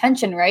part of the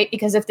intention, right?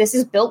 Because if this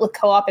is built with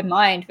co-op in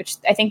mind, which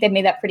I think they've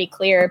made that pretty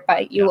clear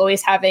by you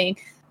always having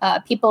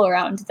people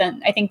around,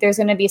 then I think there's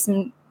going to be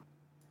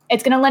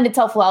it's going to lend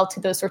itself well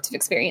to those sorts of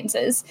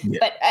experiences. Yeah.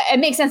 But it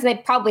makes sense they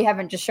probably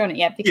haven't just shown it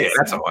yet. Because,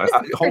 that's all.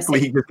 Hopefully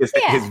he just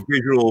gets his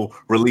visual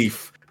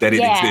relief that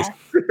it exists,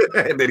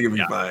 and then he'll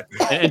be fine.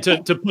 And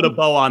to put a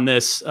bow on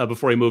this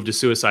before we move to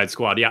Suicide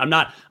Squad, I'm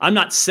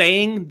not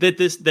saying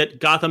that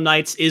Gotham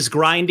Knights is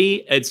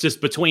grindy. It's just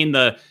between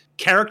the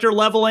character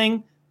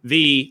leveling,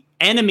 the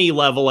enemy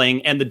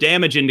leveling, and the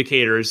damage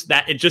indicators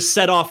that it just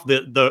set off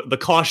the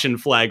caution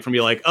flag from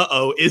you, like,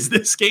 is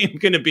this game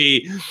going to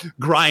be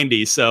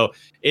grindy? So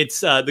it's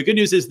the good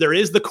news is there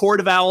is the Court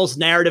of Owls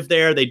narrative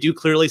there. They do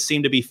clearly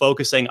seem to be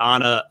focusing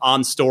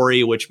on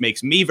story, which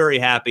makes me very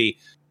happy.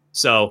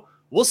 So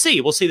we'll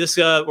see. We'll see this.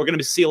 We're going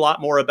to see a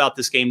lot more about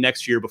this game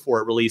next year before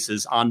it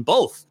releases on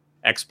both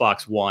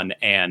Xbox One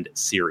and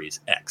Series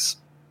X.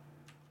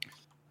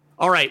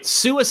 All right,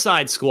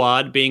 Suicide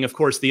Squad being, of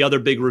course, the other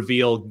big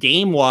reveal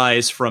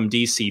game-wise from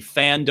DC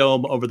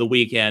Fandom over the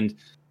weekend.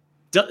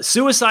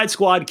 Suicide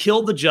Squad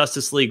killed the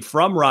Justice League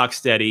from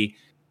Rocksteady.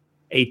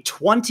 A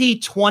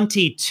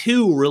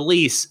 2022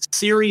 release,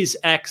 Series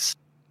X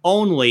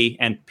only,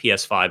 and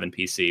PS5 and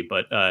PC.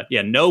 But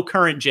no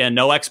current gen,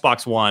 no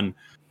Xbox One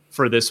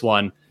for this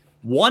one.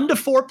 1 to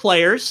 4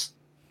 players.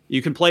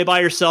 You can play by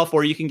yourself,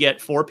 or you can get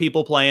 4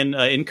 people playing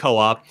in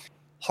co-op.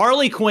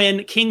 Harley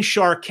Quinn, King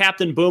Shark,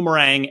 Captain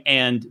Boomerang,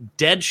 and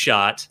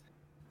Deadshot.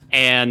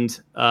 And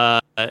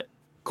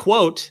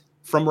quote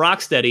from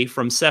Rocksteady,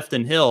 from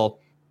Sefton Hill,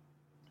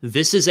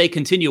 "This is a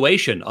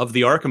continuation of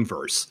the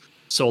Arkhamverse."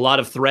 So a lot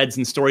of threads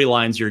and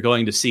storylines you're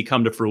going to see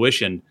come to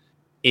fruition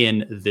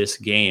in this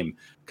game.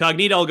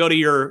 Cognito, I'll go to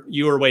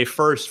your way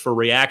first for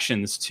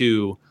reactions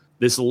to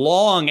this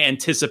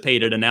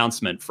long-anticipated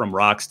announcement from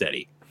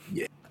Rocksteady.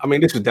 Yeah, I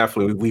mean, this is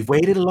definitely, we've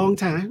waited a long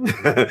time.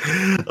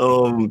 It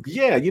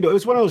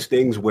was one of those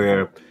things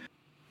where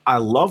I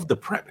love the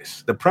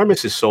premise. The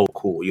premise is so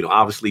cool.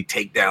 Obviously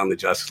take down the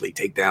Justice League,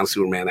 take down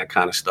Superman, that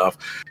kind of stuff.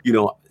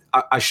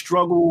 I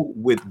struggle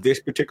with this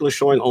particular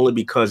showing only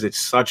because it's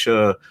such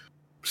a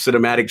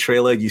cinematic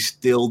trailer. You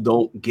still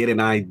don't get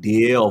an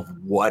idea of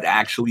what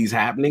actually is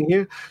happening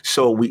here.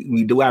 So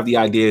we do have the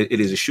idea it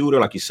is a shooter,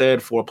 like you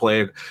said,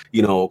 4-player,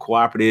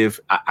 cooperative.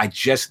 I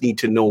just need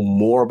to know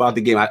more about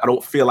the game. I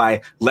don't feel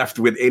I left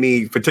with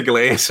any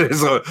particular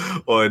answers or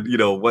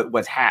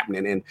what's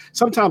happening. And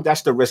sometimes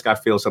that's the risk I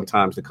feel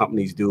sometimes the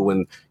companies do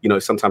when,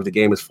 sometimes the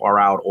game is far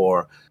out,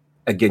 or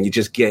again, you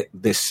just get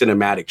this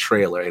cinematic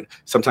trailer, and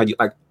sometimes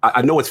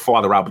I know it's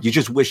farther out, but you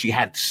just wish you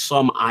had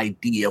some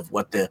idea of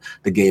what the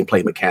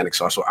gameplay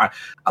mechanics are. So I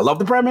love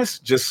the premise,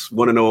 just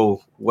want to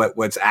know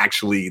what's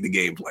actually the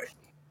gameplay.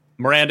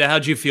 Miranda,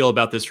 how'd you feel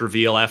about this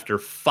reveal after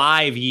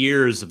 5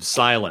 years of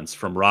silence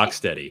from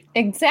Rocksteady?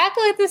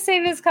 Exactly the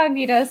same as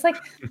Cognito. It's like,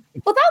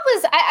 well, that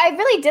was, I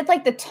really did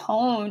like the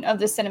tone of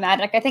the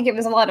cinematic. I think it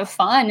was a lot of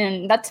fun,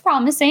 and that's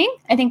promising.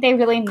 I think they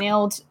really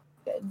nailed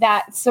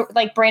that sort of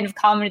like brand of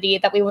comedy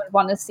that we would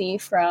want to see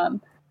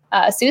from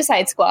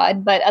Suicide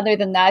Squad. But other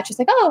than that, just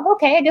like, oh,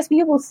 okay, I guess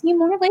we will see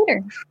more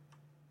later.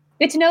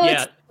 Good to know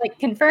it's like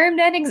confirmed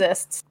and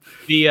exists.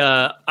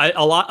 A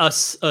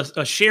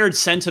shared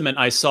sentiment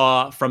I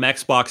saw from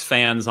Xbox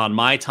fans on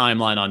my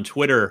timeline on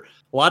Twitter.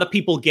 A lot of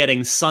people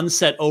getting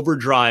Sunset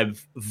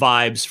Overdrive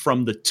vibes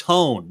from the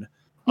tone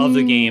of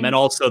the game, and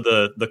also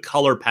the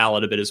color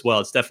palette of it as well.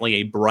 It's definitely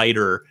a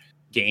brighter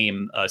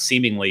game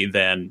seemingly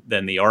than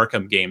the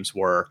Arkham games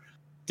were.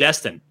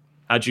 Destin,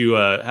 how'd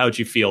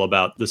you feel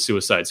about the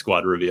Suicide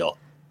Squad reveal?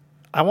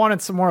 I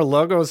wanted some more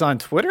logos on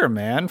Twitter,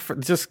 man.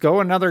 Just go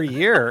another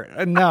year.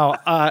 No,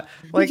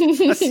 like a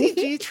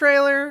CG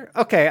trailer.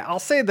 Okay, I'll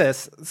say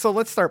this. So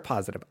let's start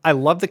positive. I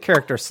love the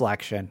character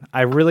selection.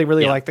 I really,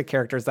 really like the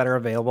characters that are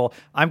available.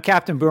 I'm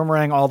Captain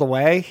Boomerang all the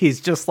way. He's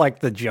just like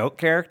the joke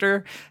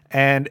character,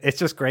 and it's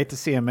just great to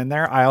see him in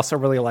there. I also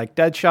really like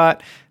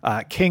Deadshot,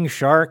 King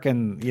Shark,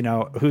 and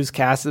who's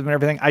casted and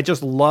everything. I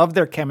just love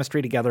their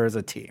chemistry together as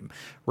a team,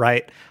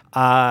 right?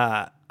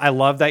 I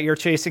love that you're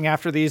chasing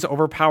after these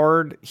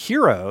overpowered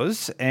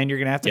heroes, and you're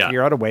going to have to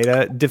figure out a way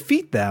to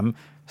defeat them,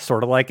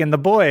 sort of like in The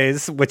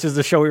Boys, which is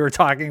the show we were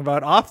talking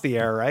about off the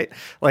air, right?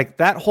 Like,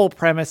 that whole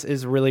premise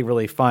is really,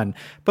 really fun.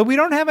 But we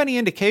don't have any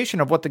indication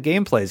of what the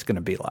gameplay is going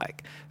to be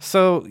like.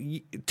 So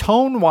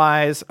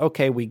tone-wise,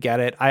 okay, we get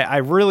it. I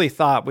really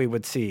thought we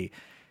would see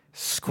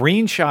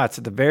screenshots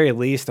at the very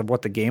least of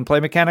what the gameplay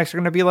mechanics are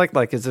going to be like.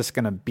 Like, is this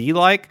going to be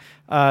like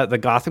the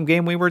Gotham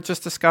game we were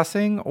just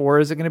discussing, or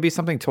is it going to be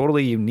something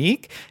totally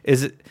unique?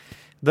 Is it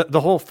the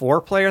whole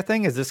 4-player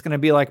thing? Is this going to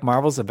be like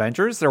Marvel's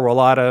Avengers? There were a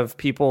lot of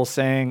people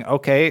saying,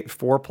 okay,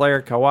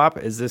 4-player co-op.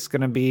 Is this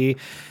going to be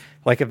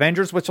like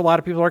Avengers, which a lot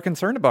of people are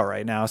concerned about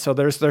right now? So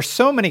there's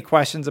so many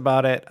questions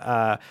about it.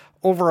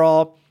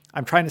 Overall,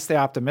 I'm trying to stay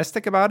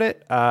optimistic about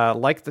it.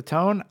 Like the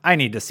tone, I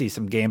need to see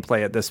some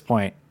gameplay at this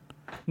point.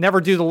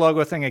 Never do the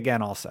logo thing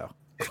again, also.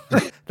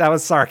 That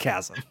was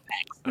sarcasm.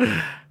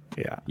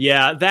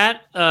 Yeah,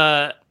 that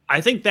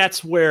I think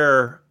that's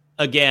where,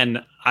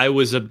 again, I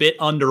was a bit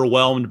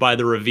underwhelmed by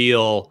the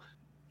reveal.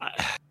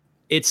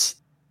 And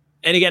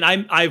again,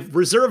 I've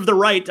reserved the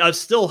right. I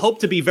still hope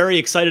to be very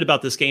excited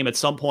about this game at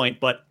some point,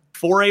 but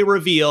for a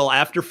reveal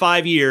after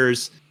 5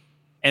 years,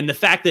 and the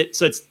fact that,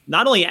 so it's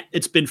not only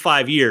it's been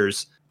 5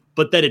 years,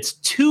 but that it's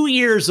 2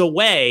 years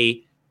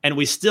away, and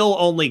we still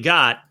only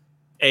got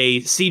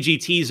a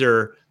CG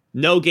teaser,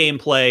 no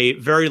gameplay,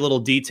 very little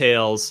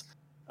details.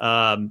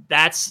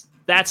 That's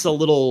a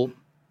little,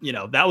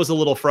 that was a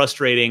little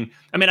frustrating.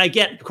 I mean, I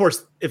get, of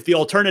course, if the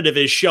alternative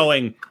is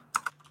showing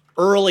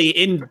early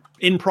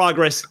in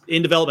progress,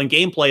 in development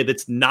gameplay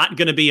that's not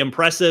going to be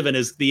impressive and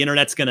is the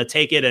internet's going to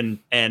take it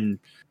and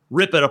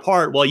rip it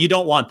apart. Well, you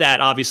don't want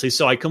that, obviously.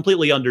 So I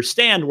completely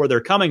understand where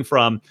they're coming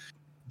from.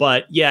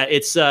 But yeah,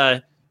 it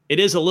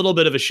is a little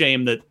bit of a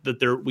shame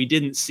that we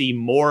didn't see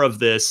more of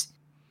this.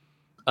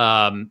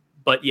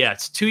 But yeah,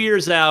 it's 2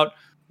 years out.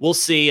 We'll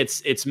see.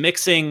 It's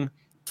mixing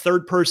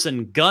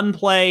third-person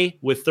gunplay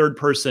with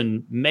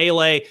third-person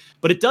melee,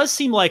 but it does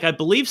seem like, I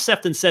believe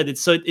Sefton said it,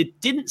 so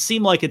it didn't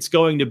seem like it's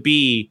going to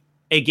be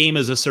a game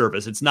as a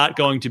service. It's not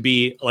going to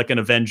be like an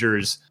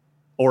Avengers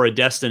or a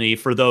Destiny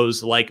for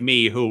those like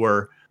me who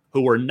were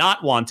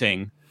not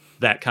wanting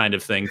that kind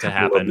of thing to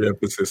happen. I love the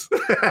emphasis.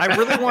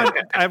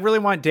 I really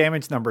want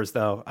damage numbers,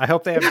 though. I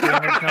hope they have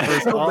damage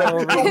numbers all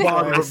over the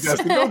place.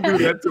 Don't do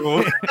that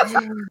to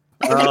him.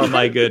 Oh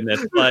my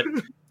goodness! But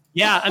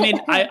yeah, I mean,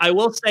 I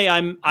will say I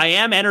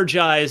am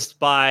energized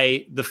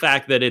by the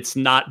fact that it's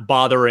not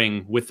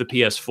bothering with the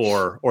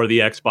PS4 or the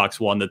Xbox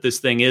One. That this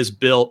thing is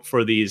built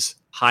for these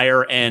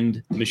higher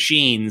end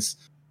machines.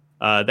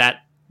 That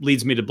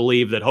leads me to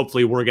believe that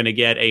hopefully we're going to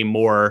get a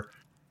more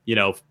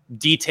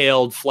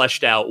detailed,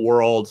 fleshed out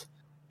world.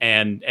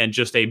 And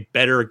just a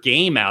better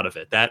game out of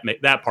it.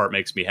 That part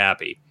makes me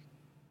happy.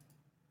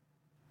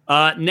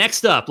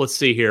 Next up, let's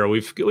see here.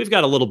 We've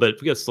got a little bit.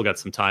 Still got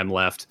some time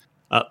left.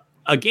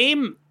 A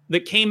game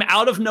that came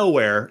out of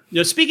nowhere.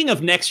 Speaking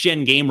of next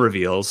gen game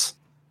reveals,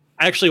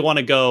 I actually want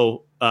to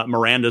go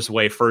Miranda's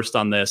way first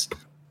on this.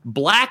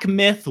 Black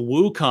Myth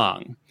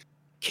Wukong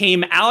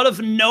came out of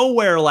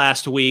nowhere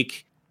last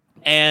week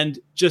and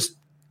just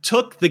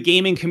took the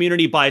gaming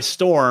community by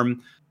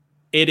storm.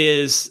 It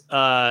is.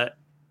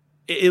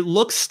 It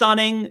looks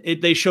stunning.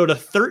 They showed a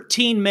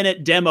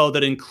 13-minute demo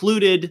that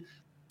included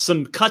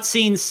some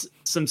cutscenes,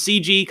 some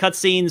CG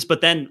cutscenes,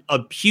 but then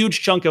a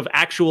huge chunk of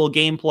actual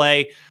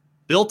gameplay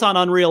built on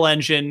Unreal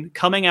Engine,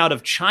 coming out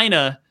of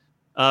China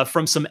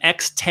from some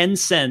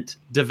ex-Tencent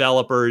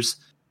developers.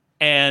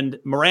 And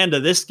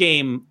Miranda, this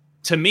game,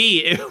 to me,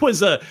 it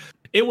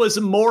was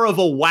more of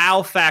a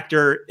wow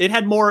factor.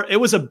 It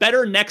was a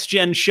better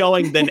next-gen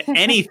showing than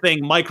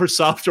anything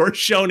Microsoft or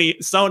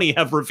Sony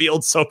have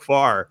revealed so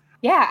far.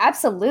 Yeah,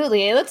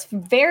 absolutely. It looks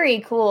very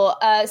cool.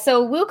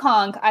 So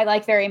Wukong, I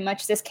like very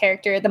much this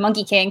character, the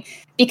Monkey King,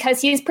 because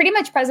he's pretty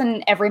much present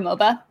in every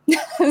MOBA.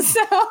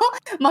 So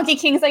Monkey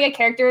King's like a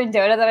character in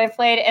Dota that I've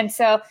played. And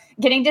so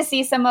getting to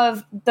see some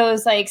of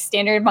those like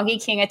standard Monkey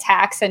King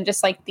attacks and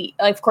just like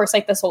of course,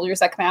 like the soldiers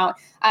that come out,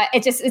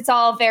 it's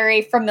all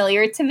very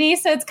familiar to me.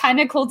 So it's kind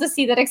of cool to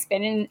see that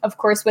expanded, of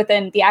course,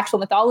 within the actual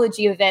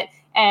mythology of it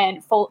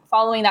and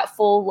following that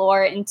full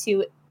lore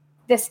into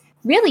this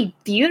really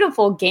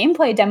beautiful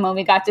gameplay demo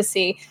we got to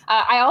see.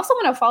 I also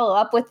want to follow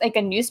up with like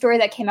a news story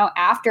that came out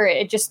after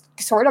it just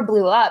sort of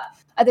blew up.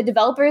 The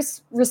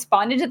developers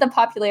responded to the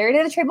popularity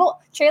of the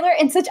trailer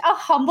in such a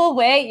humble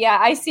way. Yeah,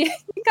 I see.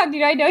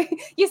 I know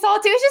you saw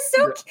it too.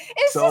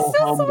 It's just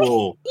so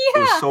humble. Sweet.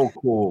 Yeah, it was so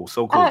cool.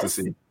 So cool to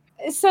see.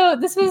 So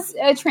this was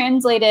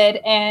translated,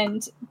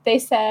 and they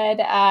said,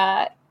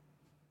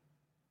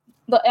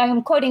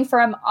 I'm quoting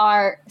from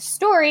our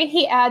story.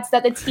 He adds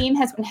that the team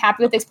has been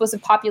happy with the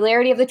explosive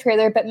popularity of the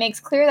trailer, but makes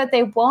clear that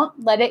they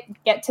won't let it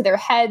get to their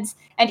heads,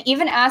 and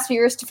even asks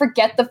viewers to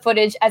forget the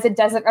footage as it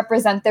doesn't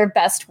represent their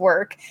best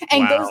work,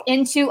 and goes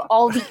into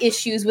all the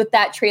issues with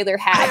that trailer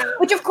had,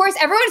 which of course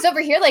everyone's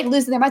over here like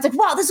losing their minds, like,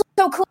 wow, this looks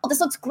so cool, this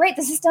looks great,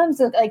 the systems,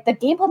 like the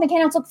gameplay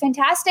mechanics look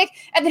fantastic,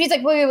 and then he's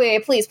like,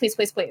 wait, please.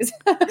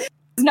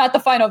 It's not the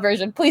final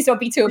version. Please don't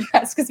be too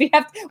impressed, because we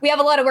have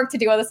a lot of work to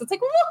do on this. It's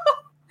like, whoa.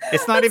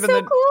 It's not even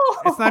so cool.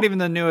 It's not even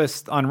the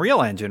newest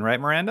Unreal Engine, right,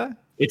 Miranda?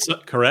 It's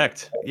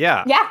correct.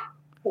 Yeah.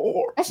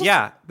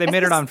 Yeah. They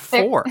made it on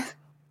 4.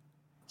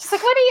 Just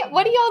like,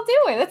 what are y'all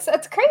doing?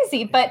 That's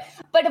crazy. But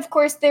of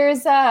course,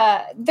 there's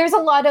a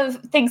lot of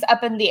things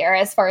up in the air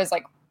as far as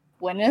like,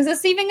 when is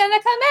this even going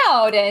to come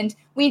out? And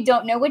we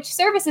don't know which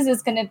services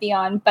it's going to be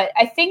on. But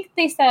I think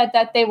they said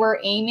that they were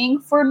aiming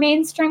for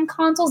mainstream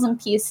consoles and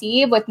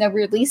PC with no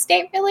release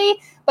date,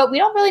 really. But we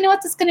don't really know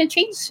what this is going to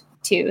change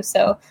to.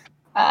 So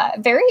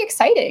very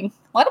exciting.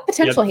 A lot of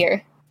potential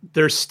here.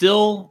 They're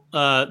still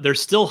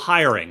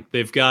hiring.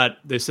 They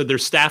said they're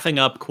staffing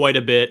up quite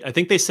a bit. I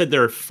think they said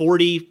there are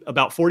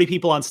about 40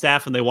 people on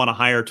staff, and they want to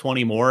hire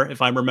 20 more, if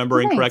I'm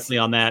remembering correctly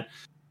on that.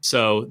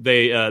 So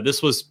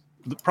this was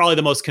probably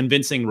the most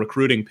convincing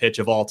recruiting pitch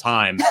of all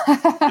time.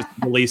 Just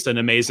released an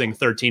amazing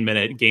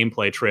 13-minute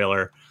gameplay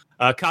trailer.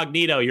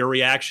 Cognito, your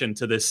reaction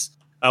to this,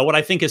 what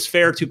I think is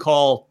fair to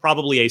call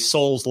probably a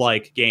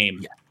Souls-like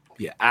game.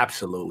 Yeah,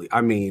 absolutely.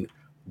 I mean,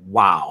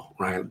 wow,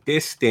 right?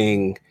 This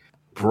thing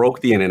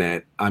broke the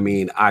internet. I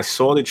mean, I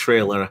saw the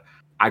trailer.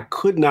 I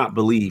could not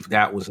believe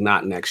that was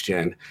not next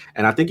gen.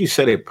 And I think you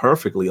said it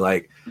perfectly.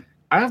 Like,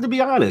 I have to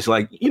be honest,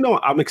 like,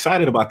 I'm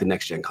excited about the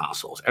next gen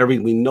consoles.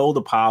 We know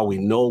the power, we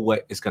know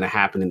what is going to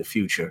happen in the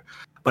future.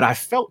 But I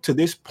felt to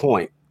this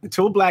point,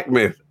 until Black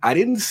Myth, I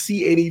didn't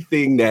see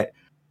anything that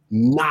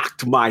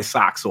knocked my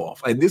socks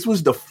off. And this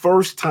was the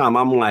first time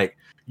I'm like,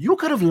 you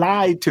could have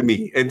lied to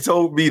me and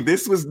told me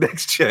this was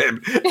next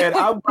gen. And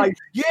I'm like,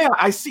 yeah,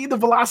 I see the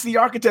velocity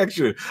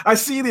architecture. I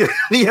see the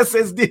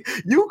SSD.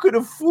 You could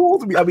have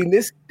fooled me. I mean,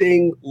 this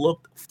thing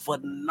looked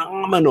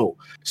phenomenal.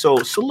 So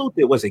salute.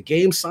 It was a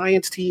game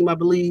science team, I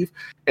believe.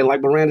 And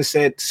like Miranda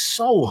said,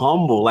 so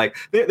humble. Like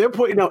they're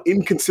pointing out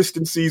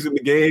inconsistencies in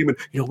the game.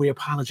 And, we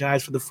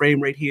apologize for the frame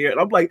rate here. And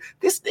I'm like,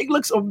 this thing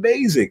looks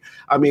amazing.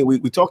 I mean,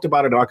 we talked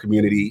about it in our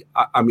community.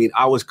 I mean,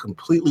 I was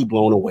completely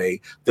blown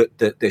away.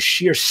 The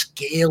sheer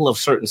scale of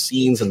certain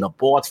scenes and the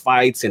boss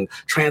fights and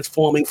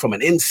transforming from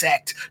an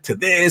insect to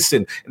this.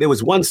 And there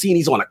was one scene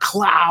he's on a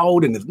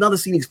cloud, and there's another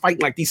scene he's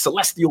fighting like these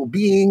celestial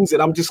beings.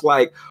 And I'm just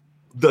like,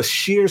 the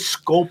sheer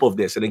scope of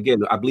this. And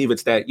again, I believe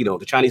it's that,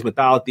 the Chinese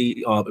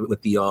mythology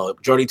with the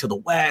journey to the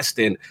West.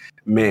 And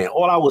man,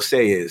 all I will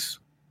say is,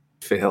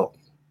 Phil,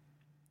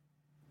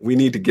 we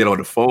need to get on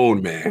the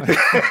phone, man.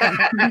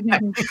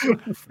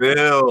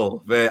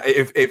 Phil, man,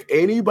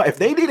 if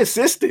they need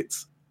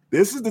assistance,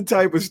 this is the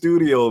type of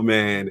studio,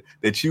 man,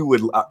 that you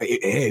would,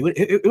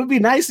 it would be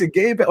nice to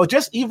Game Pass, or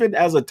just even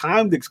as a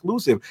timed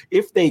exclusive,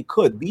 if they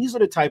could. These are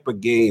the type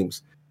of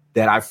games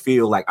that I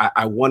feel like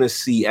I want to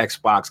see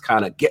Xbox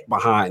kind of get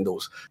behind,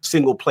 those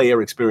single player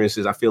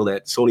experiences I feel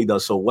that Sony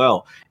does so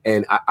well.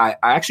 And I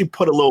actually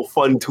put a little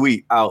fun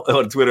tweet out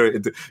on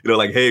Twitter,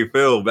 like, hey,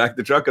 Phil, back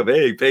the truck up.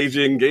 Hey,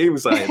 paging game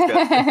science.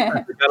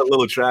 Got a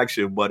little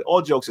traction, but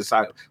all jokes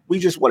aside, we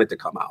just want it to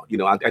come out.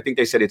 I think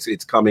they said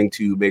it's coming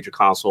to major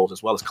consoles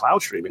as well as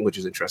cloud streaming, which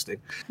is interesting.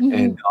 Mm-hmm.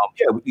 And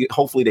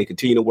hopefully they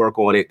continue to work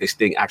on it. This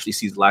thing actually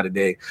sees the light of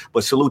day,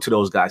 but salute to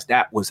those guys.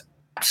 That was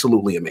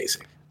absolutely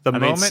amazing.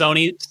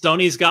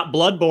 Sony's got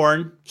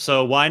Bloodborne,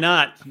 so why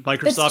not?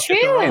 Microsoft.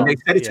 And they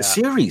said it's a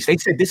series. They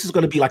said this is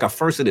going to be like a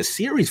first in a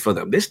series for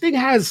them. This thing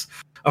has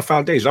a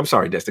foundation. I'm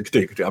sorry, Destin.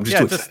 I'm just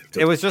too excited.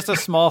 It was just a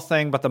small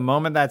thing, but the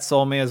moment that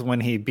sold me is when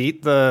he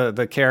beat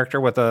the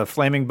character with a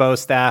flaming bow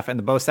staff, and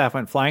the bow staff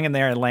went flying in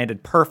there and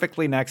landed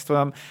perfectly next to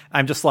him.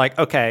 I'm just like,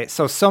 okay,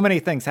 so many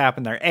things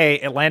happened there. A,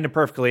 it landed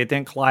perfectly. It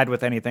didn't collide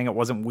with anything. It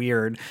wasn't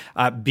weird.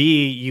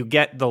 B, you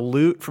get the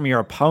loot from your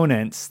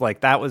opponents.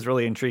 Like, that was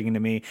really intriguing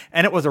to me.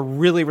 And it was a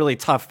really, really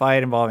tough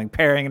fight involving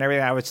pairing and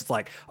everything. I was just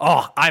like,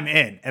 oh, I'm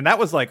in. And that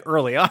was like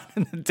early on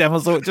in the demo,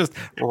 so it just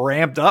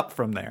ramped up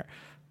from there.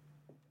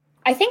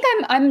 I think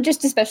I'm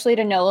just especially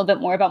to know a little bit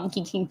more about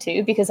Monkey King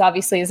 2, because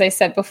obviously, as I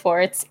said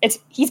before,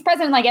 he's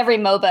present in like every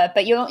MOBA,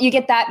 but you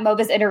get that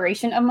MOBA's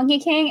iteration of Monkey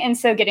King, and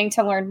so getting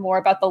to learn more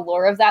about the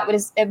lore of that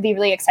would be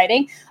really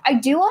exciting. I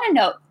do want to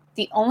note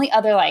the only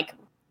other like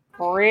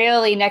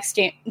really next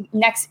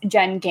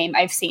gen game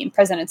I've seen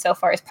presented so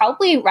far is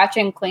probably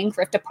Ratchet & Clank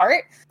Rift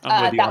Apart.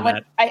 That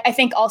one I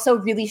think also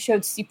really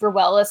showed super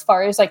well as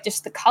far as like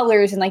just the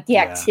colors and like the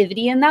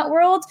activity in that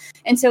world,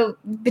 and so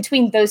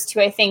between those two,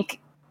 I think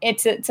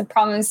it's a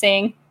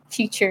promising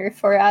future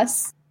for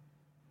us.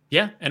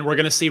 Yeah, and we're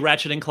going to see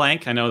Ratchet &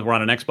 Clank. I know we're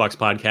on an Xbox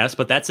podcast,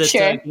 but that's at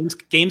sure.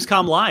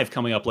 Gamescom Live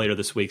coming up later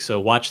this week, so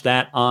watch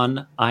that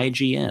on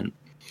IGN.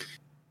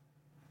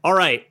 All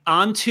right,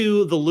 on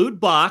to the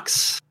loot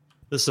box.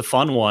 This is a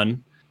fun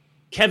one.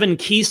 Kevin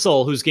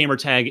Kiesel, whose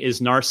gamertag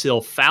is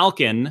Narsil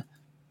Falcon,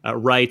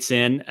 writes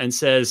in and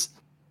says,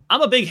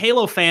 I'm a big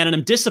Halo fan and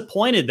I'm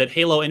disappointed that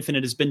Halo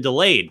Infinite has been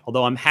delayed.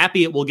 Although I'm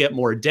happy it will get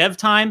more dev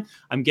time,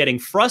 I'm getting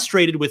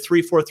frustrated with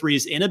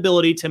 343's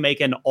inability to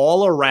make an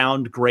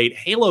all-around great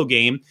Halo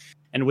game.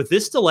 And with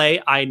this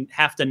delay, I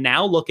have to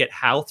now look at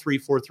how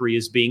 343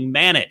 is being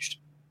managed.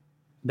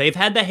 They've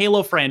had the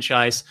Halo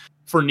franchise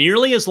for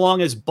nearly as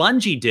long as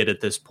Bungie did at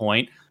this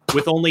point,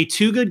 with only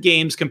 2 good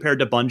games compared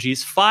to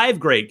Bungie's 5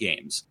 great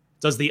games.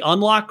 Does the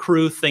Unlock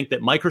crew think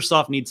that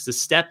Microsoft needs to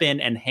step in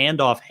and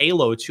hand off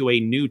Halo to a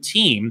new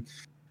team?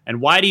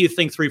 And why do you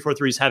think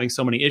 343 is having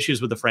so many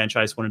issues with the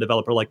franchise when a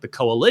developer like the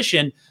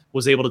Coalition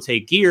was able to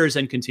take Gears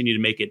and continue to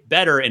make it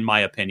better, in my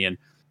opinion,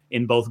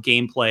 in both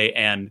gameplay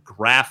and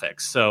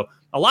graphics? So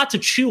a lot to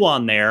chew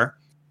on there.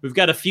 We've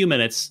got a few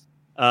minutes.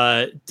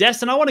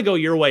 Destin, I want to go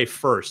your way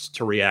first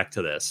to react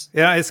to this.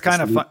 Yeah, it's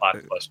kind of fun.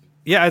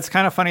 Yeah, it's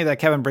kind of funny that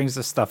Kevin brings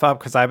this stuff up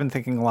because I've been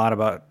thinking a lot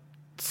about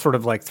sort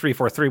of like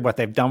 343, what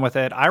they've done with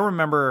it. I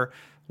remember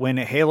when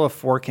Halo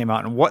 4 came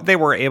out and what they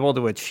were able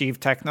to achieve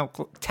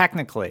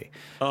technically.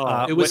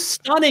 It was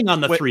stunning on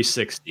the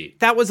 360.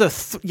 That was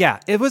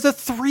it was a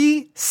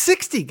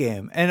 360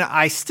 game. And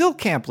I still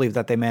can't believe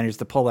that they managed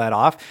to pull that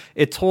off.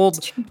 It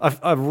told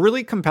a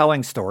really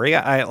compelling story.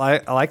 I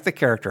like the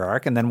character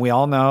arc. And then we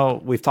all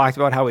know, we've talked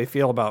about how we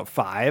feel about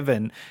 5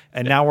 and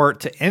now we're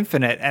to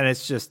Infinite. And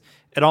it's just,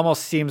 it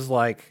almost seems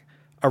like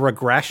a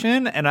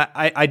regression, and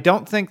I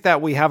don't think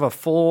that we have a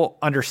full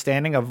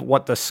understanding of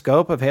what the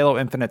scope of Halo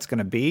Infinite's going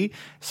to be.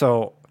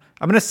 So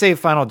I'm going to save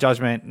final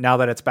judgment now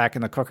that it's back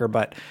in the cooker,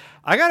 but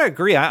I got to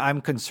agree. I'm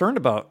concerned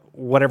about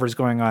whatever's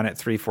going on at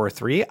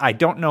 343. I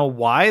don't know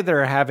why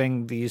they're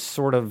having these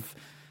sort of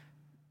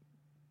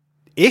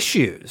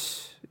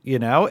issues. You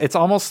know, it's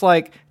almost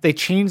like they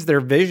change their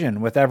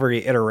vision with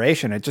every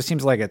iteration. It just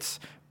seems like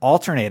it's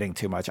alternating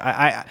too much.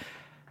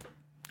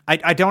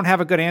 I don't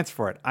have a good answer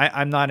for it.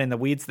 I'm not in the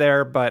weeds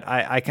there, but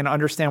I can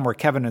understand where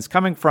Kevin is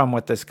coming from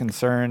with this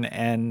concern.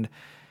 And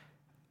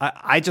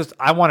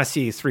I want to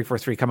see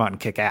 343 come out and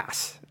kick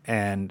ass.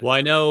 And well,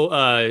 I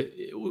know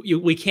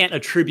we can't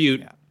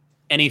attribute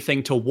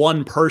anything to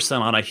one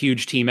person on a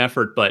huge team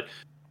effort, but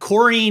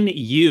Corinne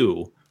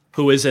Yu,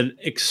 who is an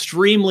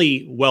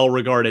extremely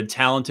well-regarded,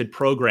 talented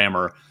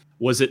programmer,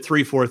 was at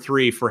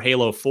 343 for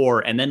Halo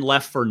 4 and then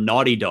left for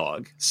Naughty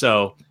Dog.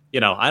 So, you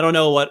know, I don't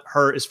know what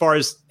as far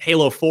as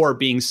Halo 4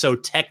 being so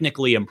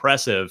technically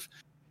impressive,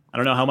 I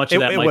don't know how much of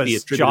that might be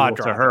attributable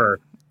to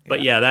her.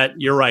 But yeah, that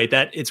you're right.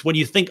 That it's when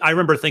you think, I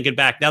remember thinking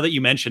back, now that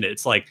you mention it,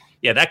 it's like,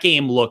 yeah, that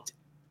game looked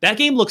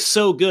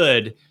so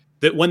good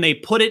that when they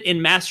put it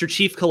in Master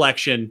Chief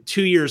Collection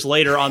 2 years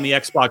later on the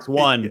Xbox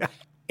One,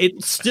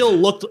 it still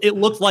looked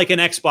like an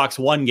Xbox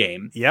One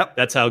game. Yep.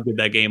 That's how good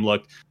that game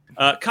looked.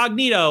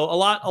 Cognito,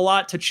 a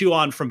lot to chew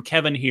on from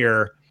Kevin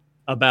here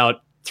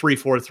about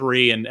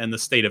 343 and the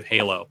state of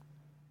Halo.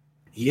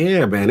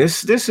 Yeah, man,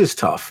 this is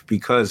tough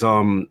because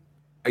I'm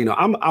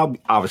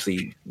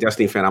obviously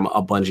Destiny fan. I'm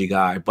a Bungie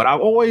guy, but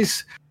I've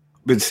always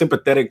been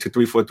sympathetic to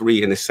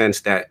 343 in the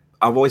sense that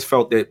I've always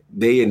felt that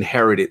they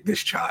inherited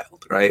this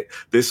child, right?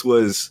 This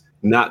was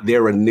not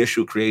their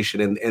initial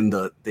creation, and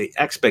the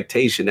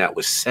expectation that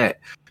was set,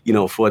 you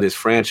know, for this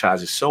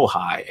franchise is so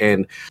high.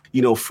 And,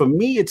 you know, for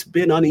me, it's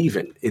been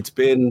uneven. It's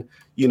been,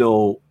 you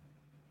know,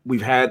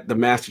 we've had the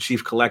Master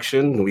Chief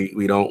Collection.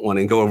 We don't want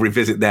to go and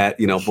revisit that,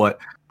 you know, but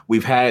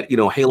we've had, you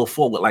know, Halo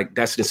 4 with, like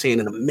Destiny saying,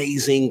 an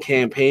amazing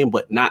campaign,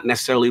 but not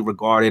necessarily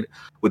regarded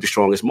with the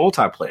strongest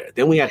multiplayer.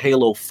 Then we had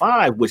Halo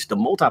 5, which the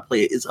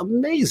multiplayer is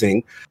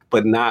amazing,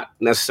 but not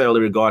necessarily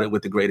regarded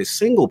with the greatest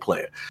single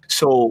player.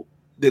 So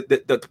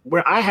the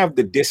where I have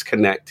the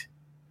disconnect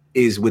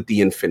is with the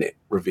Infinite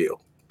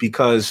reveal,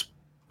 because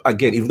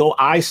again, even though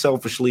I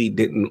selfishly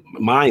didn't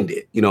mind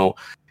it, you know,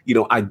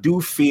 I do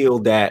feel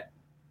that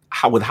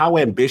how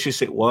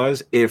ambitious it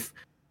was, if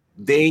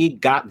they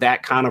got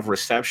that kind of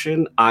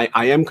reception, I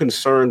am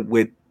concerned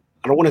with,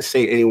 I don't want to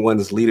say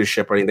anyone's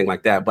leadership or anything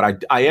like that,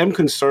 but I am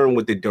concerned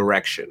with the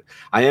direction.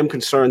 I am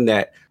concerned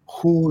that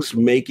who's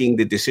making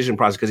the decision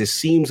process, because it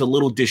seems a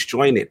little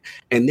disjointed.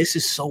 And this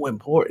is so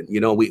important.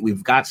 You know,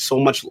 we've got so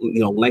much, you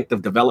know, length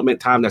of development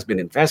time that's been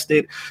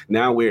invested.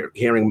 Now we're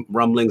hearing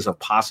rumblings of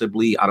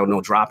possibly, I don't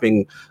know,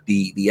 dropping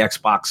the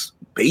Xbox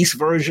base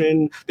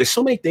version. There's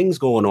so many things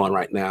going on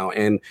right now.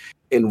 And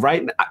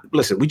right now,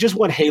 listen, we just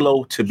want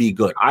Halo to be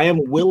good. I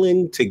am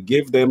willing to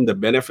give them the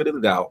benefit of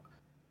the doubt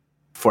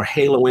for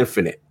Halo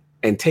Infinite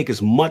and take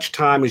as much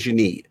time as you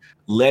need.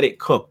 Let it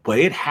cook, but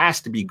it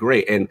has to be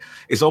great. And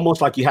it's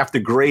almost like you have to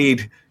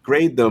grade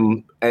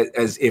them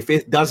as if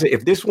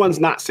if this one's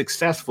not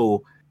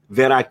successful,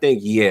 then I think,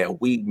 yeah,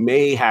 we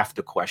may have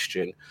to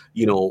question,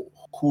 you know,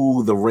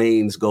 who the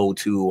reins go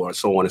to or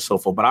so on and so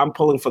forth. But I'm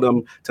pulling for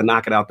them to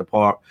knock it out the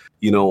park.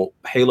 You know,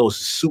 Halo's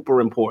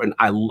super important.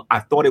 I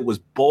thought it was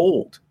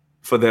bold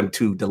for them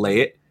to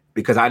delay it,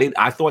 because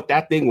I thought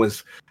that thing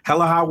was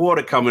hella high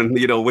water coming,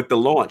 you know, with the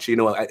launch. You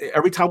know,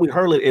 every time we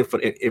heard it,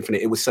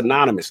 Infinite, it was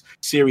synonymous,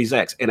 Series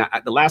X. And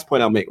the last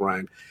point I'll make,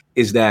 Ryan,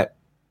 is that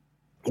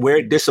where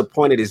it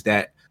disappointed is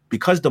that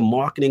because the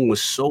marketing was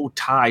so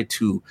tied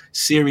to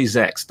Series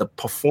X, the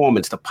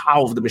performance, the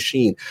power of the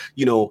machine,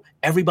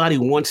 everybody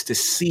wants to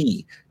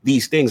see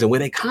these things. And where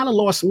they kind of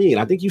lost me,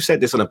 and I think you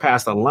said this in the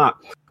past a lot,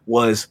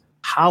 was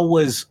how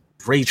was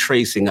ray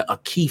tracing, a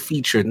key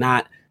feature,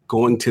 not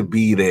going to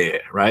be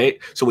there, right?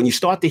 So when you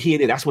start to hear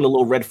that, that's when a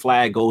little red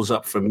flag goes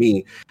up for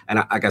me. And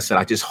like I said,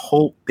 I just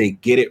hope they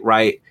get it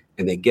right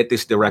and they get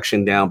this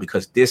direction down,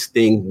 because this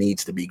thing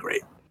needs to be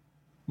great.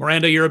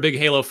 Miranda, you're a big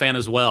Halo fan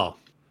as well.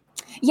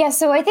 Yeah,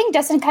 so I think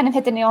Dustin kind of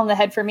hit the nail on the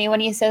head for me when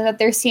he said that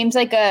there seems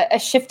like a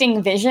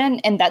shifting vision,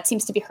 and that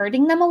seems to be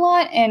hurting them a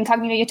lot. And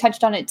Cognito, you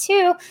touched on it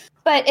too.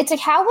 But it's like,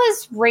 how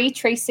was ray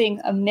tracing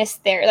a miss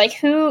there? Like,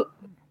 who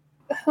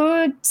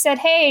said,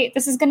 hey,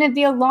 this is going to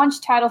be a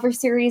launch title for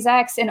Series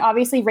X? And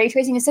obviously ray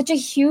tracing is such a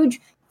huge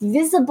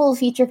visible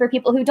feature for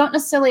people who don't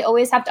necessarily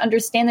always have to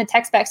understand the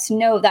tech specs to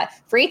know that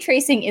ray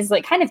tracing is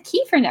like kind of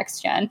key for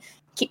next gen.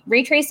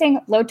 Ray tracing,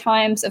 load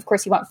times, of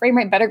course you want frame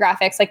rate, better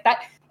graphics, like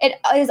that. It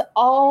is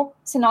all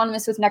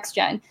synonymous with next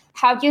gen.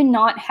 How do you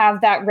not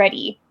have that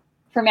ready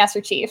for Master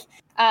Chief?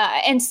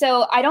 And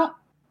so I don't,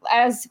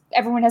 as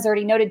everyone has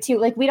already noted too,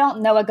 like we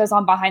don't know what goes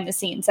on behind the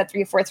scenes at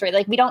 343.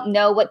 Like we don't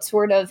know what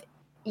sort of,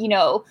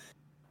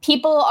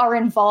 people are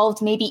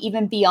involved, maybe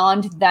even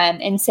beyond them,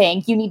 in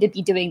saying you need to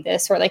be doing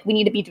this, or like we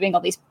need to be doing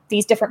all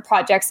these different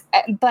projects.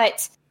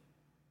 But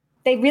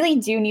they really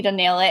do need to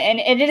nail it. And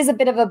it is a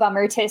bit of a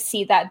bummer to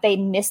see that they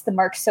missed the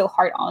mark so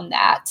hard on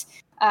that.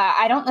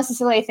 I don't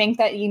necessarily think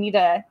that you need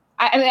to,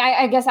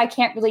 I guess I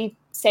can't really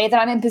say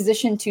that I'm in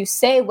position to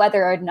say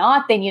whether or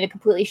not they need to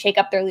completely shake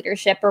up their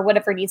leadership or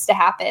whatever needs to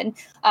happen.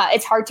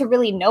 It's hard to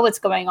really know what's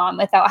going on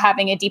without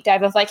having a deep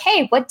dive of like,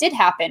 hey, what did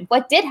happen?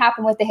 What did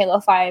happen with the Halo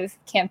 5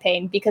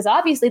 campaign? Because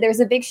obviously there's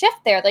a big shift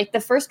there. Like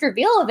the first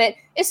reveal of it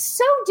is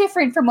so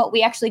different from what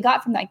we actually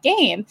got from that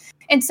game.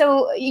 And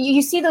so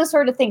you see those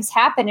sort of things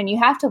happen and you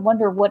have to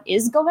wonder what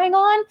is going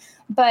on.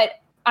 But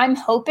I'm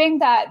hoping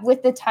that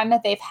with the time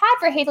that they've had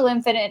for Halo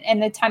Infinite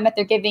and the time that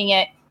they're giving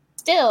it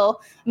still,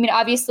 I mean,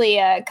 obviously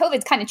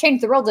COVID's kind of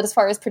changed the world as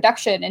far as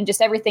production and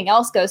just everything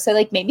else goes. So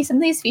like maybe some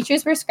of these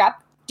features were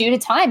scrapped due to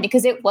time,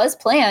 because it was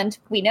planned.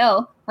 We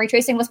know ray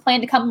tracing was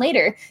planned to come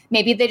later.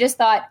 Maybe they just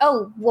thought,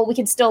 oh, well, we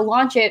can still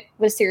launch it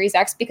with Series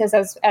X because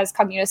as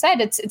Cognito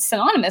said, it's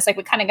synonymous. Like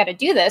we kind of got to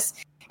do this.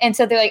 And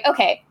so they're like,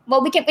 okay,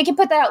 well, we can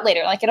put that out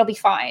later. Like it'll be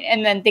fine.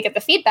 And then they get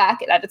the feedback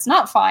that it's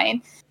not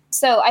fine.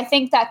 So I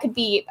think that could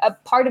be a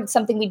part of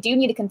something we do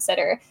need to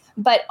consider.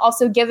 But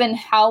also given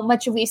how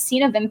much we've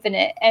seen of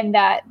Infinite and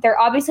that they're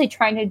obviously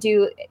trying to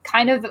do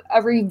kind of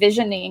a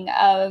revisioning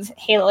of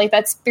Halo, like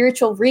that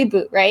spiritual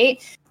reboot,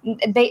 right?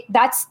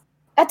 That's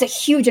a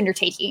huge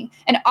undertaking.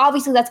 And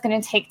obviously that's going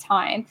to take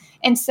time.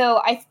 And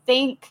so I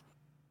think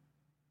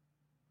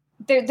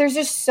there's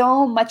just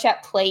so much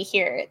at play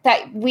here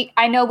that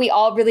I know we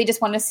all really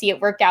just want to see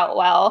it work out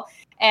well.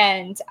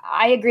 And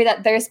I agree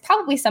that there's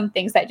probably some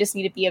things that just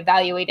need to be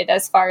evaluated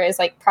as far as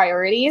like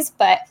priorities.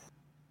 But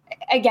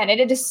again,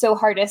 it is so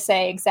hard to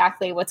say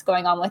exactly what's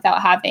going on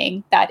without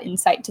having that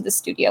insight to the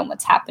studio and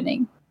what's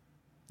happening.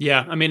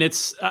 Yeah, I mean,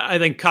 I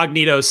think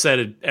Cognito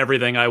said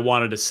everything I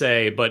wanted to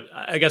say, but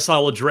I guess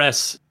I'll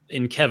address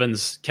in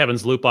Kevin's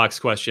loot box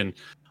question.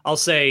 I'll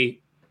say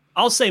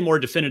more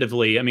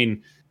definitively. I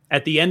mean,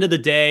 at the end of the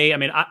day, I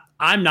mean,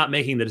 I'm not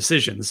making the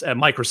decisions at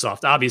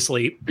Microsoft,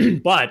 obviously,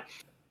 but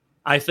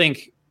I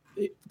think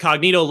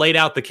Cognito laid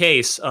out the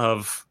case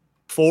of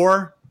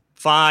 4,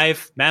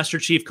 5, Master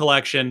Chief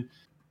Collection.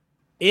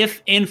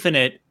 If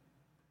Infinite,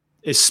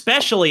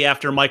 especially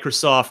after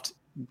Microsoft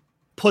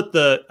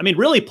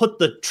really put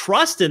the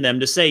trust in them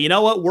to say, you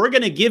know what, we're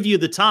going to give you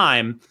the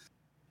time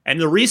and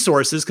the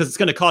resources, because it's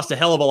going to cost a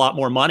hell of a lot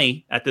more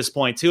money at this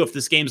point, too. If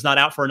this game's not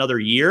out for another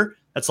year,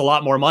 that's a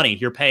lot more money.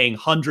 You're paying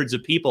hundreds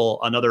of people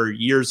another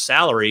year's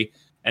salary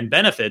and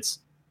benefits.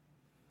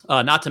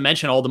 Not to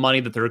mention all the money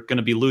that they're going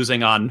to be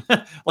losing on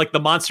like the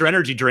Monster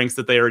Energy drinks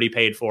that they already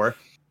paid for.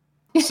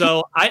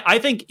 So I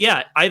think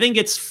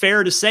it's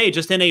fair to say,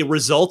 just in a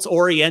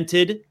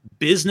results-oriented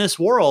business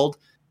world,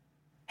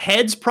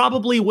 heads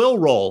probably will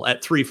roll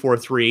at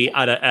 343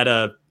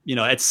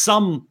 at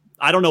some,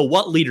 I don't know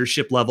what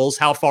leadership levels,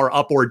 how far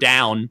up or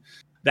down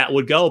that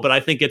would go. But I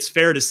think it's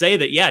fair to say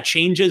that, yeah,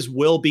 changes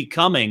will be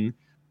coming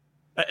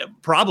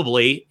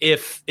probably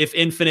if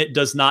Infinite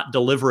does not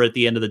deliver at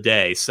the end of the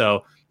day.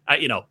 So,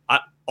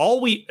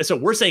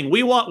 we're saying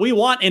we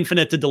want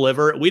Infinite to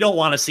deliver. We don't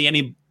want to see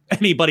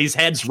anybody's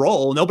heads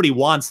roll. Nobody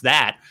wants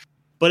that.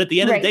 But at the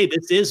end of the day,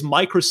 this is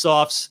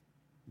Microsoft's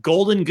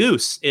golden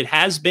goose. It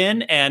has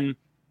been. And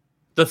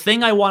the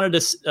thing I wanted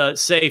to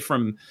say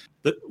from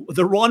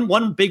the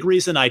one big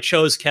reason I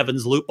chose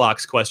Kevin's loot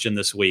box question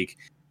this week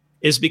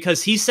is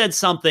because he said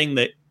something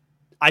that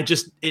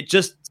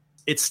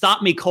it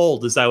stopped me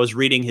cold as I was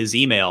reading his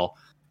email,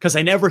 because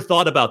I never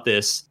thought about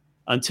this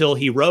until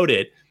he wrote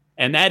it.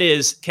 And that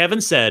is,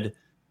 Kevin said,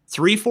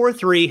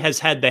 343 has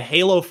had the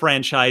Halo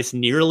franchise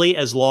nearly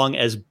as long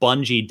as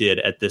Bungie did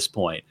at this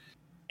point.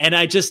 And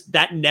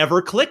that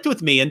never clicked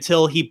with me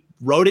until he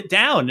wrote it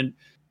down. And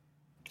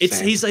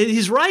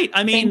He's right.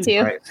 I mean,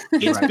 Right.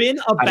 it's Right. been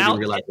I didn't about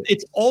realize it.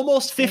 it's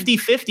almost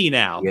 50-50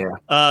 now. Yeah.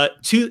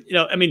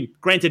 I mean,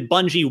 granted,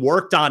 Bungie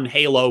worked on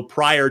Halo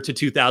prior to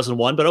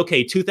 2001, but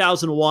okay,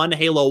 2001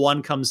 Halo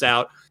 1 comes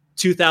out.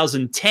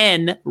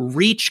 2010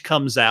 Reach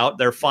comes out,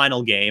 their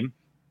final game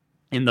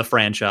in the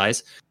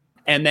franchise.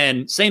 And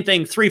then same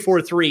thing,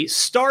 343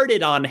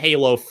 started on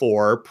Halo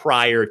 4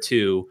 prior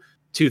to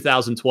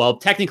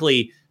 2012.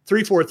 Technically,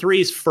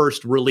 343's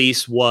first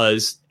release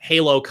was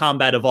Halo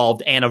Combat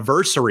Evolved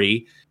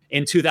Anniversary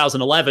in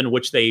 2011,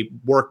 which they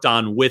worked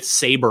on with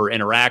Saber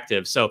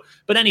Interactive. So,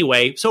 but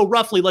anyway, so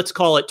roughly let's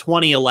call it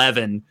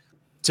 2011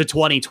 to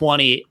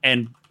 2020,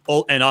 and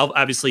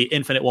obviously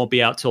Infinite won't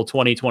be out till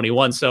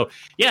 2021. So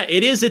yeah,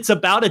 it's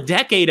about a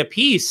decade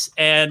apiece.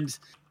 And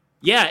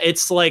yeah,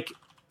 it's like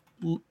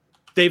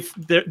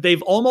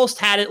they've almost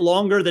had it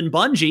longer than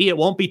Bungie. It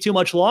won't be too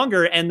much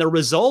longer. And the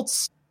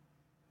results,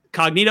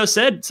 Cognito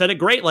said it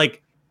great.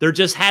 Like, there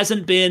just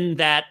hasn't been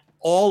that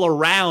all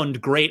around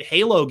great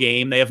Halo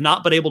game. They have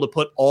not been able to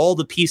put all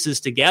the pieces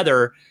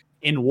together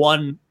in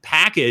one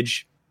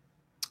package.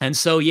 And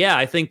so, yeah,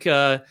 I think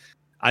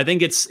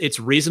it's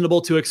reasonable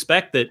to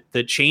expect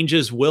that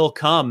changes will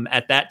come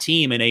at that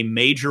team in a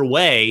major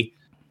way.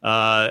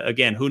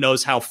 Again, who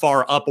knows how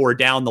far up or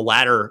down the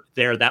ladder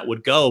there that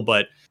would go.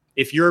 But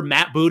if you're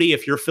Matt Booty,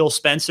 if you're Phil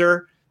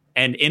Spencer,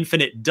 and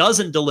Infinite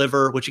doesn't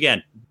deliver, which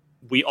again,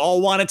 we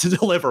all want it to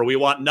deliver. We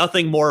want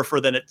nothing more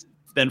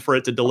than for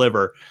it to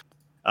deliver.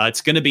 It's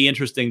going to be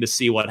interesting to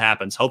see what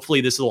happens. Hopefully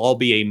this will all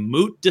be a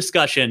moot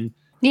discussion.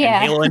 Yeah.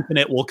 And Halo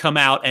Infinite will come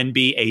out and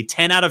be a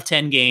 10 out of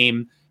 10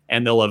 game,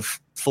 and they'll have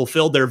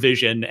fulfilled their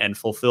vision and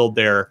fulfilled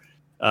the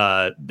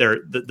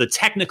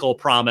technical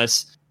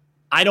promise.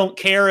 I don't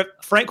care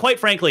quite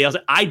frankly,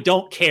 I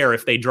don't care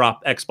if they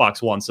drop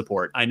Xbox One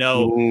support. I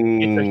know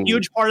it's a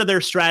huge part of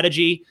their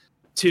strategy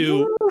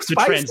to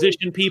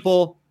transition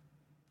people.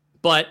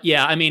 But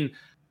yeah, I mean,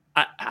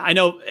 I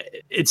know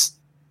it's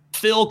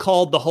Phil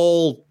called the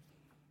whole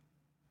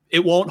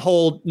 "it won't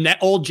hold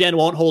old gen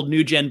won't hold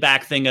new gen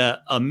back" thing a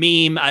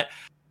meme.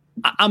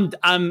 I'm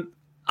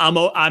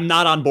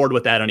not on board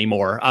with that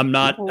anymore. I'm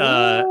not.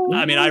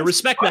 I mean, I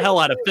respect the hell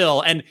out of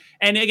Phil, and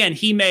again,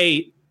 he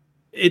may.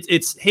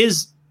 It's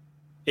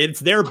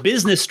their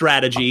business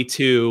strategy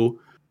to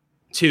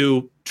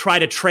try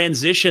to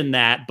transition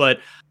that,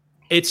 but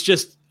it's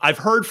just. I've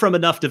heard from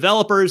enough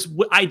developers.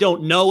 I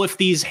don't know if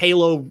these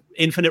Halo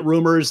Infinite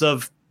rumors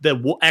of the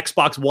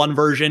Xbox One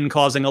version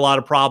causing a lot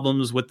of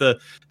problems with the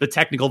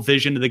technical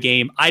vision of the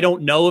game. I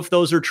don't know if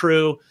those are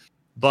true,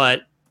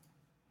 but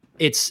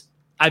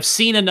I've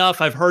seen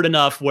enough. I've heard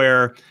enough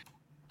where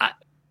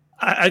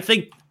I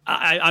think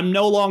I'm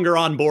no longer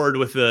on board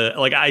with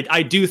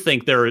I do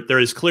think there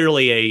is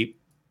clearly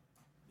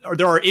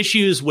there are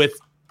issues with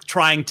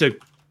trying to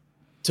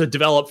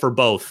develop for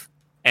both.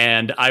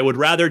 And I would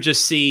rather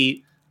just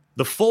see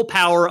the full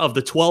power of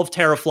the 12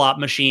 teraflop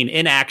machine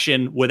in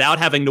action without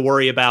having to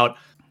worry about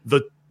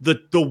the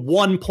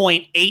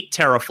 1.8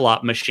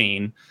 teraflop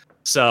machine.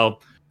 So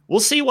we'll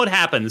see what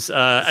happens.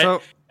 I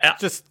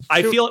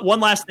feel one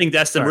last thing,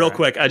 Destin, real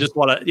quick. I just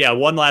want to,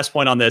 one last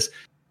point on this.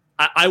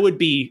 I would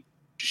be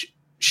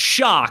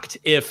shocked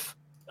if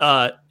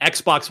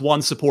Xbox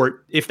One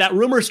support, if that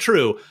rumor is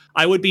true,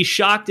 I would be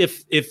shocked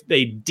if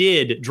they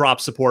did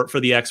drop support for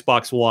the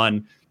Xbox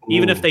One,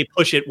 even if they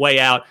push it way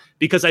out,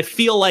 because I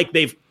feel like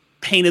they've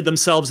painted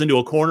themselves into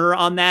a corner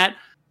on that.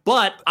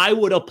 But I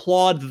would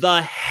applaud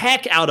the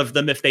heck out of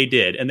them if they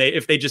did. And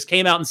if they just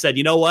came out and said,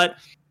 you know what,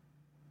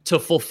 to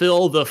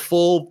fulfill the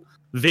full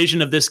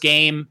vision of this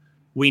game,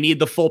 we need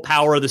the full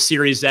power of the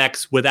Series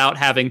X without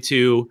having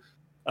to,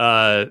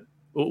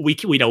 we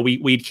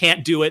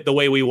can't do it the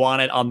way we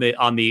want it on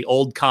the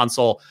old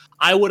console.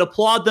 I would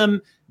applaud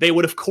them. They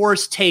would, of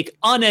course, take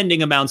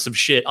unending amounts of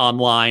shit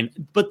online,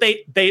 but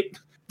they're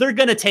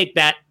going to take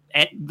that.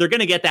 They're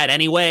going to get that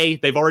anyway.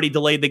 They've already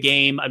delayed the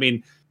game. I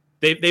mean,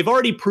 they've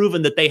already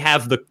proven that they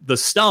have the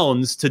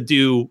stones to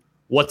do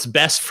what's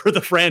best for the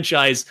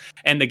franchise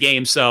and the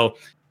game. So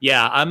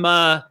yeah,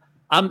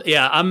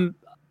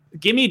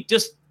 give me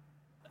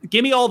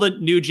all the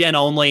new gen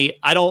only.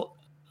 I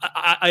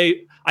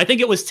think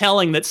it was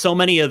telling that so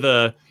many of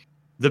the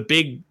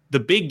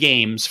big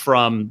games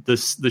from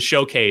the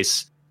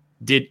showcase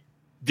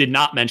did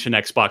not mention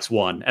Xbox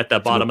One at the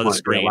bottom of the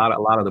screen. Yeah,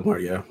 a lot of them are,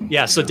 yeah.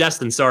 Yeah, so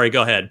Destin, sorry,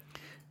 go ahead.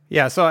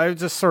 Yeah, so I was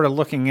just sort of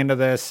looking into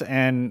this,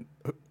 and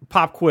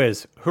pop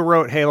quiz. Who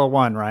wrote Halo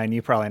 1, Ryan?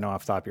 You probably know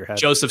off the top of your head.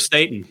 Joseph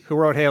Staten. Who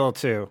wrote Halo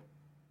 2?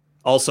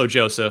 Also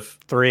Joseph.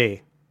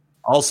 3.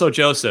 Also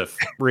Joseph.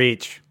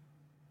 Reach.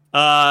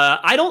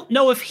 I don't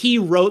know if he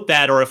wrote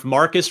that or if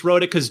Marcus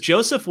wrote it, because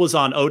Joseph was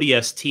on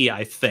ODST,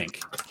 I think.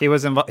 He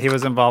was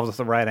involved with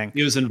the writing.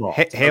 He was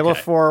involved. Halo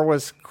 4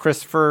 was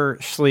Christopher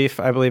Schleif,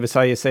 I believe is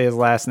how you say his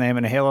last name,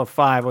 and Halo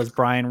 5 was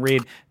Brian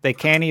Reed. They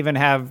can't even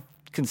have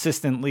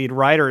consistent lead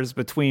writers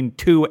between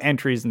two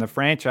entries in the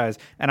franchise,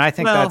 and I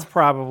think that's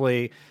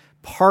probably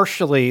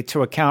partially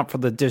to account for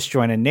the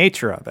disjointed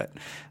nature of it.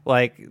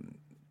 Like,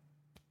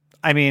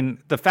 I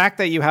mean, the fact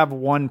that you have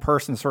one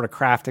person sort of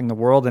crafting the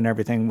world and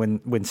everything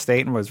when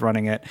Staten was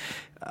running it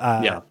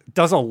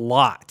does a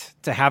lot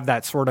to have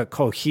that sort of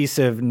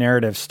cohesive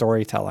narrative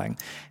storytelling.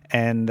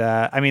 And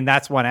I mean,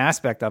 that's one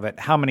aspect of it.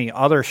 How many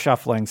other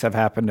shufflings have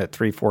happened at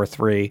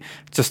 343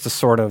 just to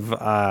sort of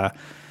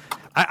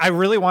I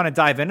really want to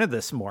dive into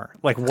this more.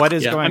 Like, what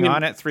is going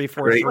on at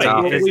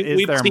 343?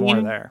 Is there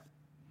more there?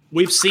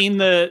 We've seen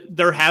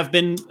there have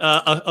been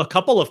a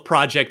couple of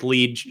project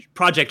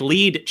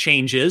lead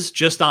changes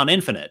just on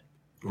Infinite.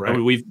 Right.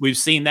 We've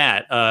seen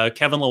that.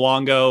 Kevin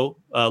Luongo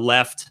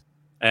left,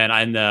 and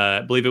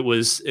I believe it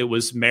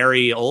was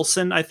Mary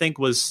Olson. I think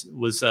was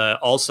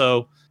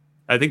also.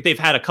 I think they've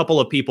had a couple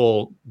of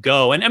people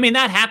go, and I mean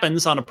that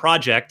happens on a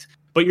project.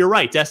 But you're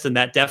right, Destin.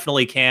 That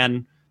definitely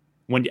can,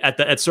 when at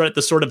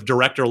the sort of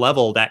director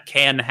level, that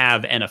can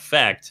have an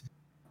effect.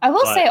 I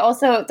will say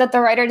also that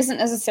the writer doesn't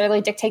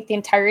necessarily dictate the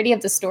entirety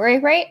of the story,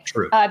 right?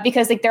 True.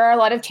 Because like there are a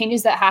lot of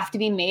changes that have to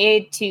be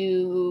made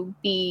to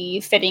be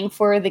fitting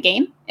for the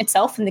game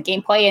itself and the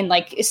gameplay and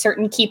like a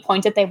certain key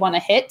point that they want to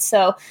hit.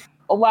 So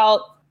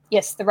while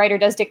yes, the writer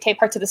does dictate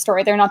parts of the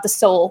story, they're not the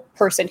sole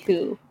person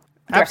who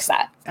directs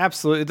that.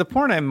 Absolutely. The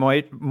point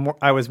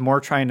I was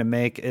more trying to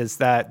make is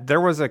that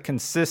there was a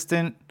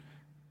consistent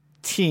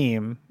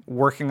team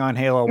working on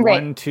Halo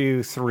 1,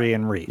 2, 3,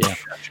 and Reach. Yeah.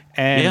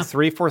 And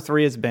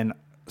 343 has been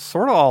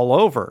sort of all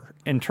over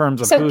in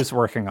terms of who's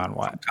working on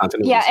what.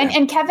 Yeah,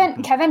 and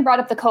Kevin brought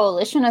up the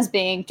coalition as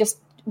being just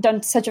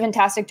done such a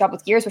fantastic job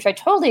with Gears, which I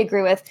totally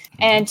agree with.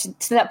 And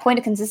to that point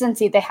of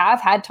consistency, they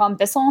have had Tom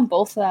Bissell on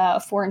both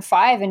 4 and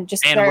 5, and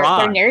just their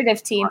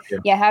narrative team.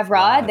 Have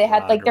Rod. They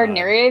had their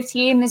narrative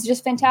team is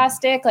just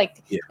fantastic.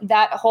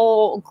 That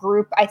whole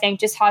group, I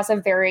think, just has a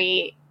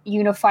very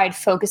unified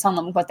focus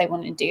on what they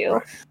want to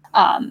do.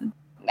 Right.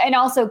 And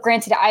also,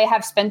 granted, I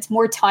have spent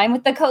more time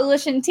with the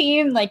coalition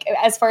team, like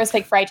as far as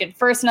like for Agent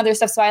First and other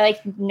stuff, so I like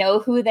know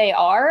who they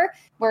are.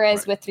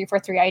 Whereas with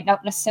 343, I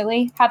don't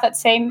necessarily have that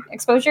same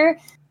exposure,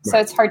 so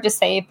it's hard to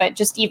say. But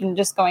just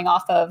going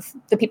off of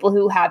the people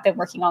who have been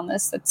working on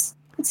this, it's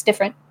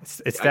different.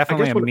 It's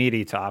definitely a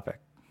meaty topic.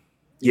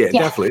 Yeah,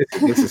 definitely.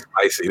 This is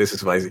spicy. This is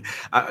spicy.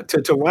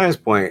 To Ryan's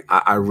point,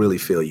 I really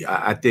feel you.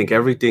 I think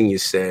everything you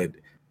said.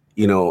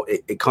 You know,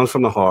 it comes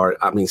from the heart.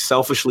 I mean,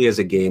 selfishly as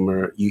a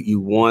gamer, you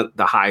want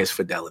the highest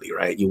fidelity,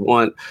 right? You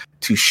want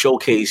to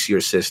showcase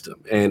your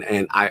system.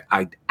 And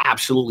I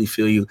absolutely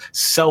feel you.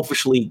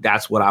 Selfishly,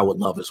 that's what I would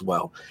love as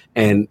well.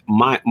 And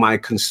my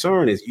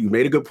concern is, you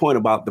made a good point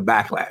about the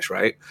backlash,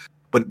 right?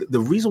 But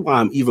the reason why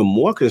I'm even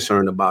more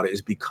concerned about it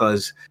is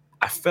because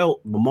I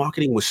felt the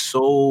marketing was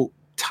so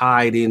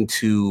tied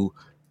into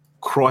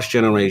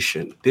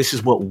cross-generation. This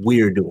is what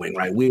we're doing,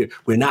 right? We're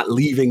not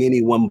leaving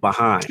anyone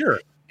behind. Sure.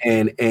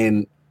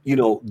 And you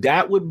know,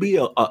 that would be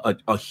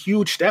a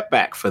huge step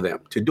back for them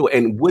to do it.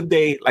 And would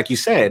they, like you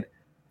said,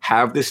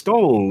 have the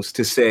stones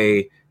to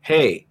say,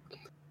 hey,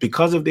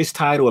 because of this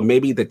title and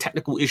maybe the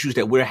technical issues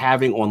that we're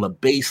having on the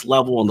base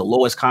level, on the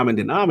lowest common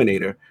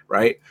denominator,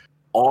 right?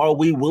 Are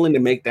we willing to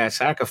make that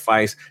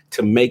sacrifice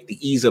to make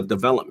the ease of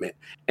development?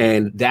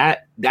 And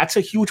that's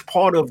a huge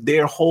part of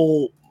their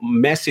whole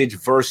message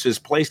versus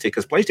PlayStation,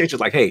 because PlayStation is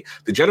like, hey,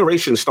 the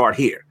generations start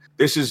here.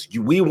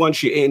 We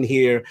want you in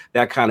here,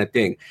 that kind of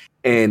thing.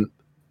 And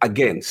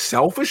again,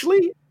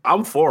 selfishly,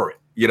 I'm for it.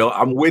 You know,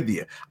 I'm with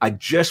you. I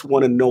just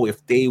want to know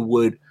if they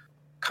would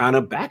kind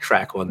of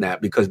backtrack on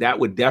that, because that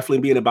would definitely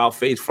be an about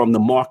face from the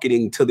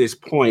marketing to this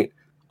point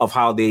of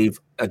how they've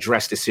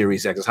addressed the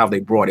Series X, how they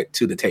brought it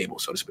to the table,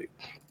 so to speak.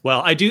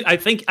 Well, I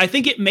think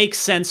it makes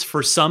sense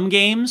for some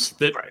games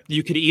that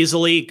you could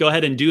easily go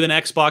ahead and do an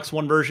Xbox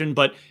One version,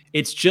 but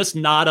it's just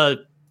not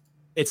a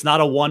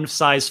one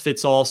size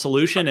fits all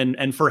solution.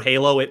 And for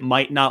Halo, it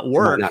might not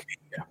work.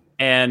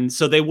 And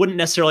so they wouldn't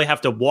necessarily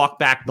have to walk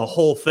back the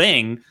whole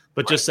thing,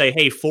 but just say,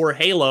 hey, for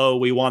Halo,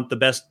 we want the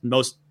best,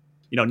 most,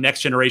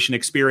 next generation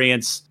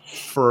experience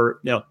for,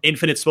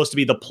 Infinite's supposed to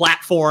be the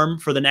platform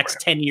for the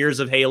next 10 years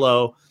of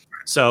Halo.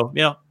 So,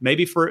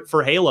 maybe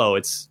for Halo,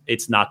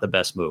 it's not the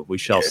best move. We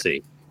shall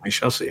see. We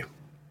shall see.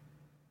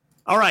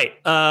 All right.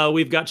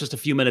 We've got just a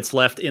few minutes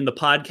left in the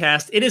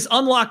podcast. It is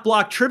Unlock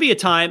Block trivia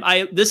time.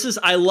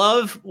 I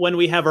love when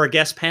we have our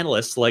guest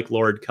panelists like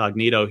Lord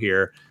Cognito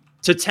here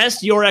to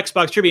test your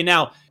Xbox trivia.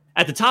 Now,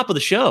 at the top of the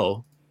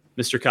show,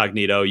 Mr.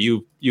 Cognito,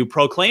 you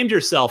proclaimed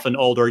yourself an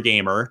older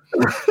gamer.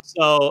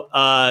 So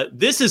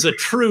this is a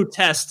true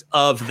test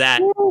of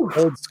that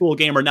old school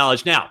gamer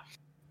knowledge. Now,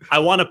 I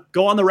want to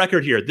go on the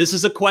record here. This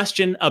is a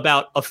question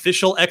about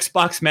official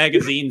Xbox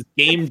Magazine's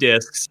game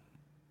discs,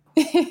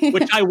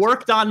 which I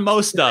worked on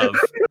most of.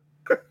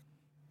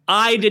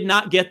 I did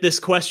not get this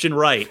question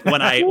right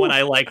when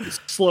I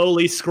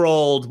slowly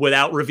scrolled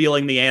without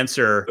revealing the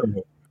answer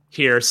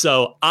here.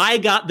 So I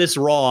got this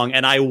wrong,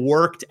 and I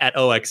worked at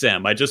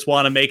OXM. I just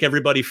want to make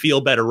everybody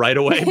feel better right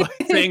away by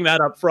saying that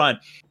up front.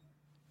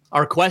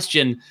 Our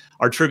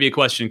trivia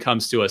question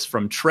comes to us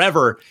from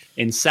Trevor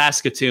in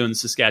Saskatoon,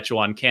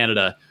 Saskatchewan,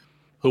 Canada,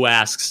 who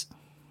asks,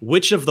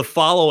 which of the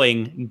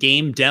following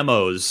game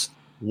demos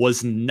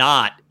was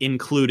not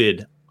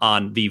included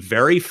on the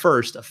very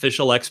first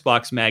official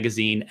Xbox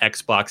Magazine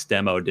Xbox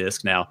demo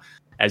disc. Now,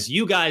 as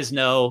you guys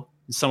know,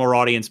 some of our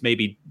audience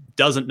maybe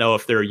doesn't know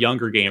if they're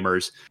younger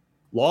gamers,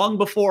 long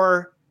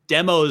before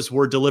demos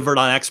were delivered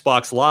on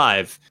Xbox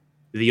Live,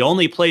 the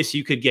only place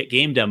you could get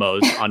game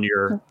demos on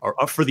your or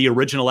for the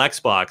original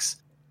Xbox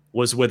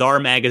was with our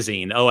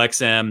magazine,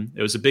 OXM.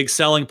 It was a big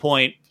selling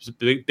point. It was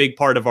a big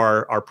part of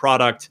our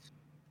product.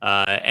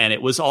 And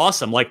it was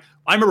awesome. Like,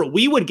 I remember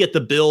we would get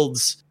the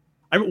builds.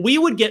 We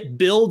would get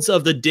builds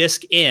of the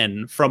disc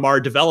in from our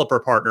developer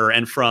partner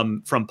and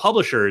from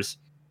publishers.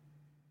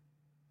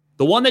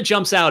 The one that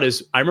jumps out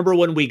is, I remember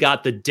when we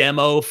got the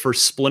demo for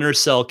Splinter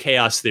Cell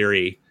Chaos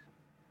Theory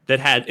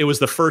it was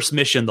the first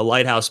mission, the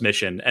Lighthouse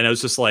mission. And it was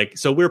just like,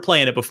 so we were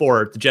playing it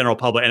before the general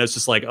public, and it was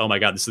just like, oh my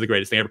God, this is the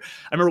greatest thing ever.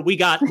 I remember we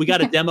got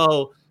a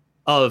demo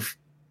of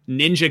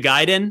Ninja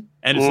Gaiden,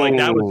 and it's like,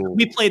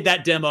 we played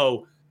that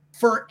demo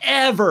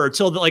forever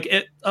till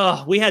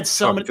we had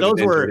so many.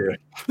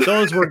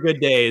 Those were good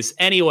days.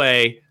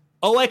 Anyway,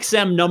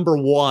 OXM number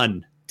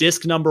 1,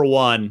 disc number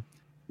 1.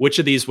 Which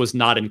of these was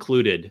not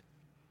included?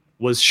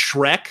 Was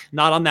Shrek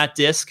not on that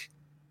disc?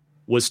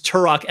 Was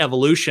Turok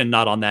Evolution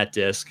not on that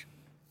disc?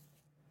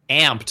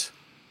 Amped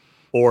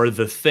or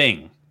The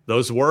Thing?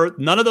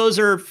 None of those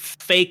are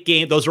fake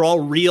games. Those are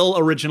all real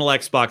original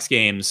Xbox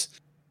games.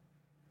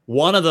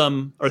 One of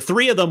them, or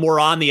 3 of them, were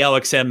on the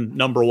OXM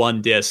number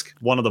 1 disc.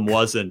 One of them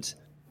wasn't.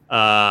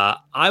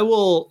 I'm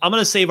going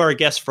to save our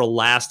guest for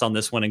last on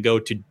this one and go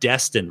to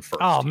Destin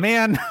first. Oh,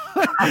 man.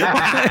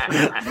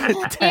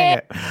 Dang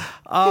it.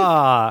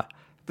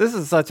 This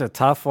is such a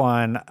tough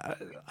one.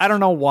 I don't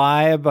know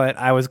why, but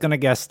I was going to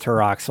guess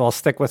Turok, so I'll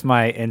stick with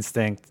my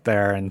instinct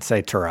there and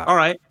say Turok. All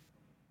right.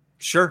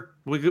 Sure.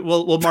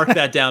 We'll mark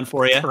that down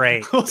for you.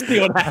 Great. We'll see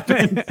what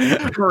happens.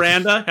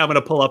 Miranda, I'm going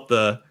to pull up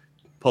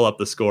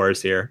the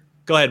scores here.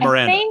 Go ahead,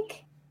 Miranda. I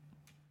think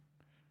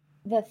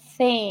The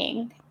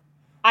Thing.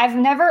 I've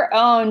never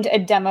owned a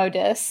demo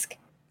disc,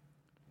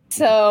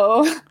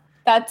 so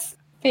that's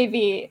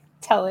maybe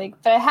telling.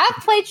 But I have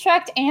played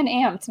Shrek and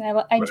Amped,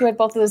 and I enjoyed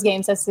both of those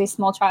games as a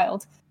small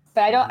child.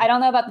 But I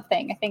don't know about The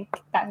Thing. I think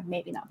that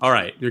maybe not. All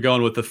right, you're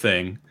going with The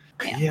Thing.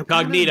 Yeah,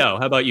 Cognito,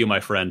 how about you,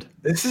 my friend?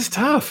 This is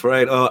tough,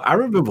 right? I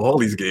remember all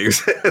these games.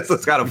 So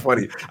it's kind of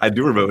funny. I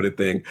do remember The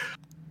Thing.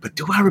 But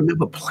do I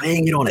remember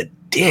playing it on a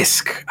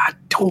disc? I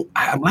don't.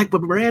 I'm like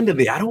with Miranda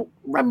there. I don't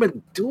remember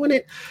doing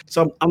it.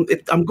 So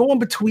I'm going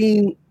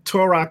between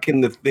Turok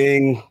and The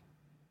Thing.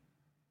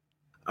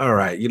 All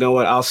right. You know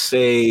what? I'll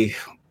say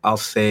The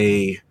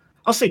Thing.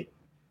 I'll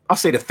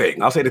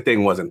say The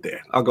Thing wasn't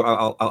there.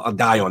 I'll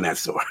die on that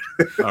sword.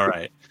 All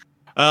right.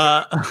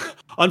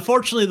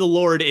 Unfortunately, the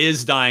Lord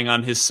is dying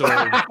on his sword.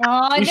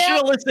 You should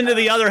have listened to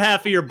the other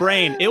half of your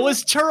brain. It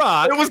was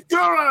Turok. It was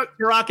Turok.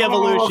 Turok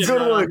Evolution.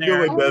 Good one,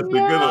 Destin.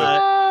 Good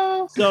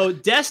one. So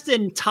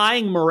Destin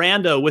tying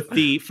Miranda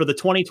for the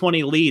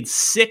 2020 lead,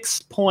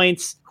 6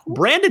 points.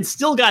 Brandon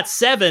still got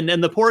 7,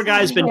 and the poor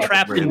guy's been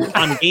trapped on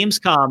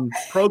Gamescom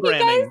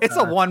programming. It's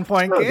a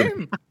 1-point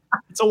game.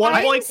 It's a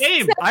 1-point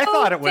game. I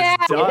thought it was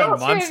done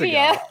months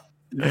ago.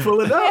 You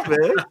pull it up,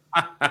 man.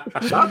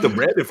 Shout out to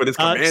Brandon for this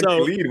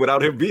commanding lead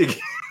without him being.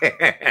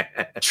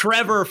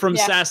 Trevor from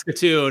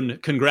Saskatoon,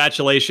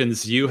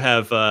 congratulations. You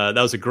have that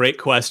was a great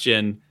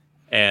question,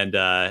 and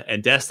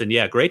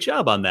Destin, great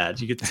job on that.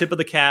 You get the tip of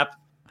the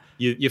cap.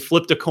 You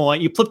flipped a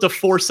coin. You flipped a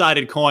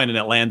 4-sided coin, and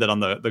it landed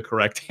on the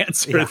correct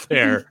answer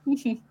there.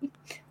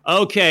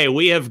 Okay,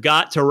 we have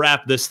got to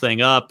wrap this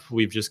thing up.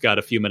 We've just got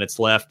a few minutes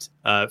left.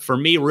 For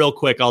me, real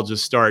quick, I'll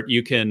just start.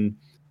 You can.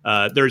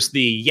 There's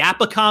the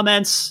Yappa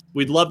comments.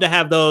 We'd love to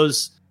have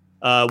those.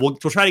 We'll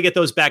try to get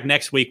those back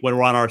next week when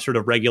we're on our sort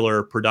of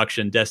regular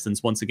production.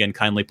 Destin's once again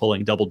kindly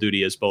pulling double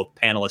duty as both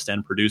panelist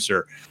and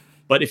producer.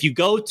 But if you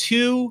go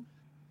to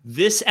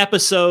this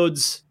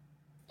episode's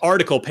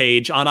article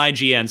page on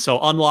IGN, so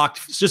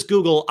Unlocked, just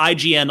Google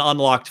IGN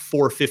Unlocked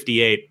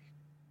 458,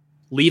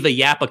 leave a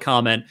Yappa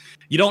comment.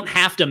 You don't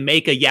have to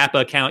make a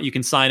Yappa account. You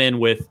can sign in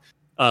with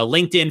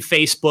LinkedIn,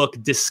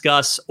 Facebook,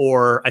 Discuss,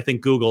 or I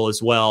think Google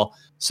as well.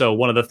 So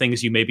one of the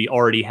things you maybe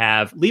already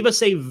have, leave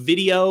us a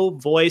video,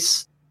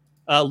 voice,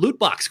 loot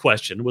box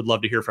question. Would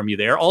love to hear from you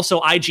there.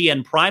 Also,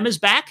 IGN Prime is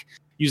back.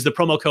 Use the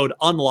promo code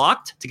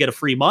UNLOCKED to get a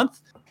free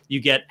month. You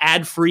get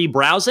ad-free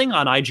browsing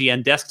on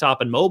IGN desktop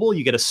and mobile.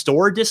 You get a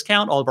store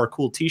discount, all of our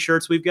cool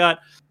t-shirts we've got.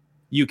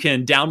 You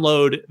can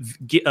download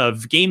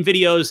game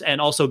videos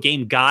and also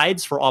game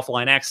guides for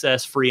offline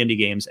access, free indie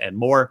games, and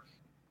more.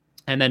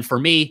 And then for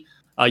me,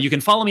 you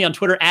can follow me on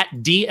Twitter at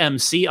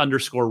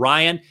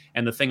DMC_Ryan.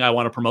 And the thing I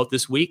want to promote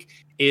this week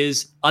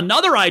is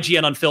another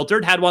IGN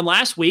Unfiltered. Had one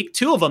last week,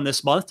 2 of them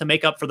this month to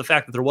make up for the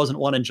fact that there wasn't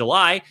one in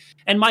July.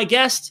 And my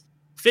guest,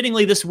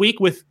 fittingly this week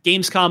with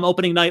Gamescom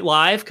Opening Night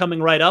Live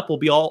coming right up,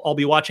 I'll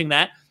be watching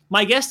that.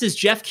 My guest is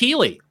Jeff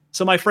Keighley.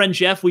 So my friend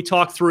Jeff, we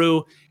talked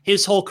through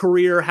his whole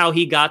career, how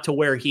he got to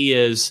where he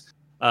is.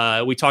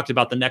 We talked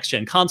about the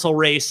next-gen console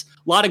race.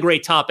 A lot of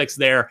great topics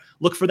there.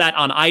 Look for that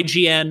on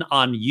IGN,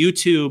 on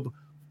YouTube,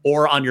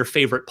 or on your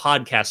favorite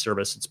podcast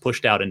service. It's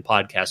pushed out in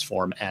podcast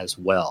form as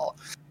well.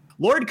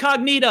 Lord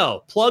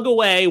Cognito, plug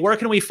away. Where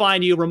can we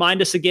find you?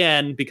 Remind us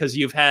again, because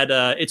you've had,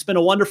 it's been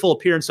a wonderful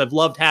appearance. I've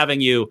loved having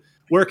you.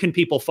 Where can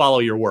people follow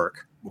your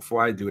work?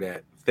 Before I do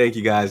that, thank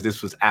you guys.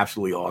 This was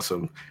absolutely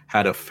awesome.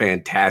 Had a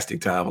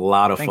fantastic time. A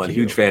lot of fun.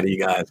 Huge fan of you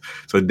guys.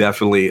 So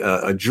definitely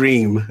a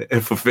dream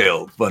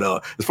fulfilled. But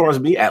as far as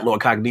me, at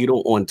Lord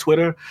Cognito on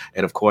Twitter.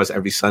 And of course,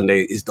 every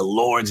Sunday is the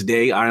Lord's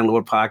Day Iron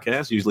Lord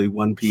podcast, usually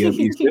 1 p.m.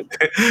 Eastern.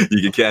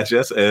 You can catch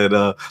us at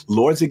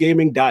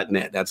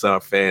lordsofgaming.net. That's our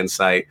fan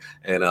site.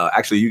 And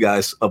actually, you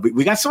guys,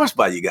 we got sourced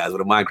by you guys with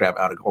a Minecraft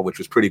article, which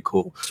was pretty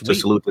cool. Sweet. So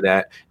salute to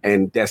that.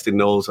 And Destin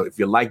knows, if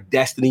you like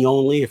Destiny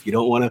only, if you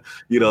don't want to,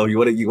 you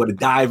want to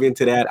dive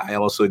into that, I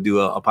also do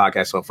a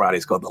podcast on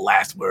Fridays called The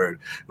Last Word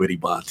with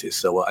Ebontis.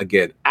 So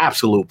again,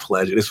 absolute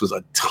pleasure. This was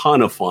a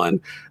ton of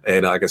fun.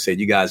 And like I said,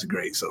 you guys are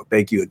great. So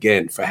thank you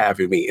again for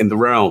having me in the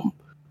realm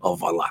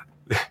of Unlocked.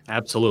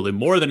 Absolutely.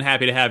 More than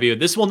happy to have you.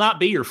 This will not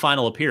be your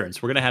final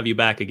appearance. We're going to have you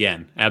back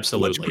again.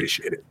 Absolutely. Much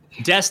appreciate it.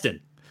 Destin.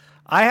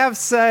 I have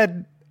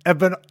said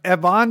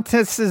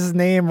Ebontis'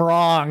 name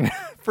wrong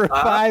for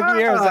 5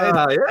 years.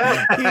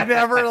 He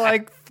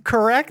never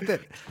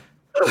corrected.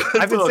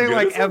 I've been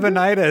saying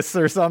Ebonitis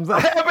or something.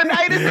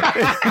 Ebonitis.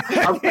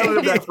 I'm telling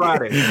him that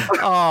Friday.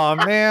 Oh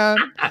man,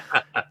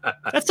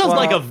 that sounds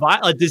like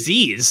a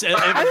disease.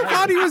 I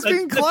thought he was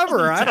being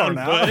clever. I don't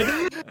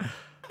know.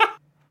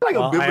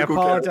 I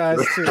apologize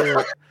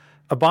to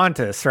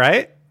Ebontis,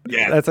 right?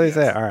 Yeah, that's how you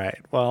say it. All right.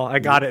 Well, I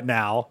got it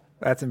now.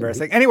 That's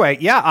embarrassing. Anyway,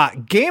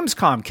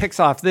 Gamescom kicks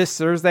off this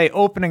Thursday.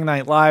 Opening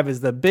Night Live is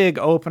the big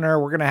opener.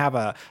 We're going to have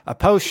a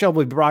post show.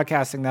 We'll be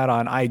broadcasting that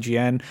on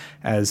IGN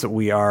as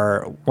we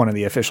are one of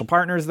the official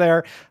partners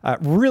there.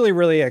 Really,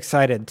 really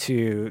excited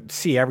to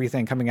see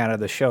everything coming out of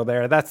the show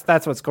there.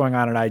 That's what's going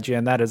on at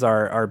IGN. That is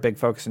our big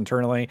focus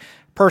internally.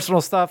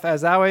 Personal stuff,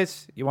 as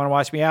always. You want to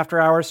watch me after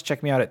hours?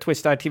 Check me out at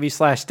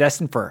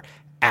twitch.tv/Destin for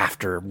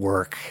after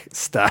work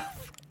stuff.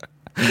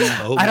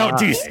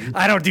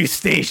 I don't do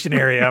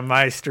stationary on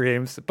my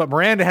streams, but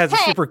Miranda has a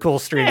super cool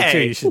stream too.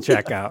 You should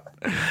check out.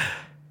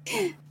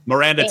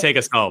 Miranda, take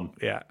us home.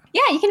 Yeah,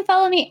 you can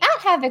follow me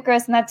at Havoc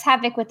Gross, and that's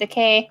Havoc with a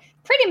K,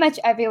 pretty much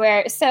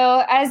everywhere.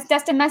 So as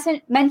Dustin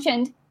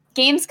mentioned,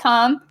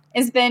 Gamescom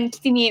has been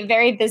keeping me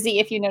very busy.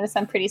 If you notice,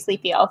 I'm pretty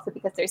sleepy also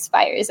because there's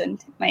fires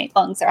and my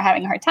lungs are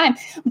having a hard time.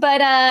 But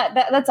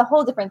that's a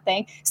whole different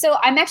thing. So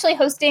I'm actually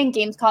hosting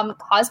Gamescom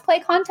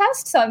cosplay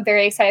contest. So I'm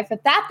very excited for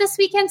that this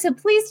weekend. So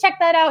please check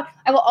that out.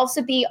 I will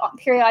also be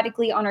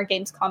periodically on our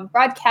Gamescom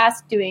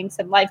broadcast doing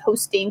some live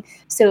hosting.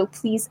 So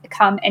please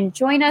come and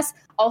join us.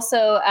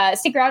 Also,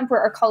 stick around for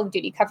our Call of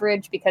Duty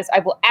coverage because I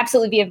will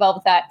absolutely be involved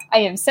with that.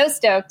 I am so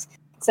stoked.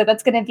 So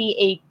that's going to be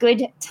a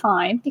good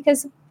time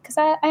because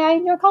I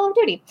know Call of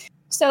Duty.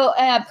 So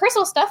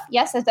personal stuff,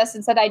 yes, as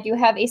Dustin said, I do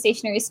have a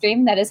stationary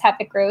stream that is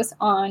Havoc Grows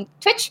on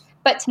Twitch.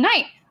 But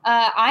tonight,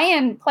 I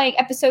am playing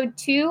episode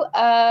 2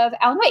 of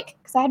Alan Wake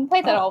because I hadn't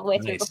played that all the way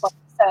through before.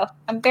 So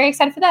I'm very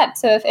excited for that.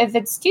 So if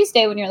it's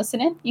Tuesday when you're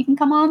listening, you can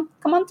come on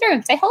through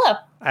and say hello.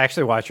 I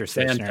actually watch your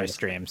stationary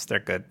streams. They're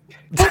good.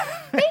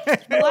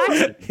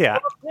 Relaxing. Yeah,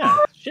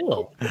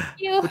 chill.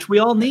 Which we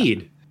all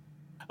need.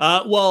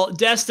 Well,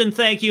 Destin,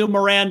 thank you,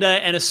 Miranda,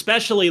 and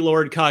especially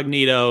Lord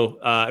Cognito.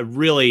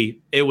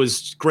 Really, it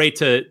was great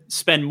to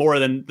spend more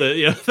than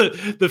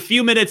the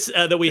few minutes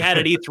that we had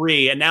at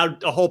E3, and now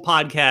a whole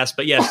podcast.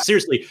 But yes,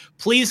 seriously,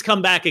 please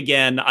come back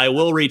again. I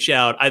will reach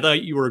out. I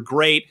thought you were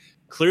great.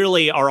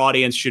 Clearly, our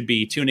audience should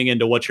be tuning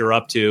into what you're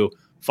up to,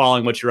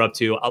 following what you're up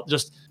to.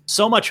 Just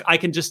so much. I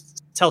can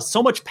just tell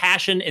so much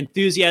passion,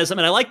 enthusiasm,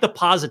 and I like the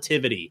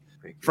positivity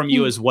from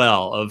you as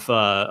well. Of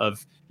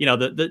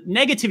the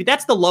negativity,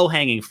 that's the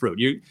low-hanging fruit.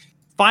 You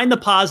find the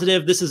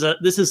positive. This is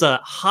a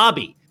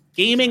hobby.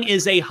 Gaming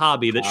is a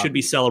hobby that should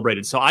be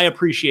celebrated. So I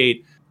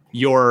appreciate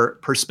your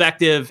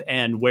perspective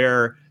and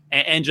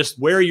just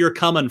where you're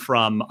coming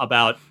from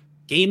about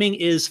gaming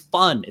is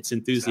fun. It's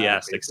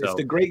enthusiastic. Exactly. It's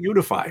the great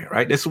unifier,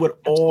 right? This is what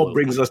all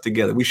brings us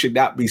together. We should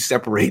not be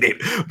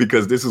separated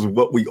because this is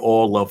what we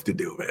all love to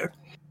do, man.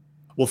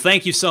 Well,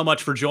 thank you so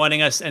much for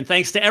joining us. And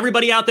thanks to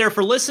everybody out there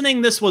for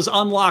listening. This was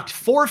Unlocked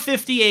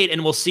 458,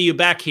 and we'll see you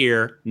back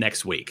here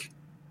next week.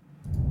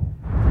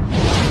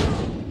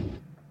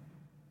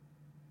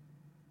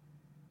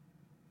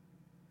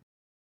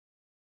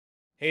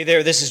 Hey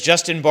there, this is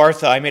Justin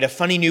Bartha. I made a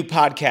funny new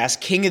podcast,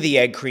 King of the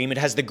Egg Cream. It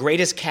has the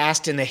greatest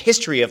cast in the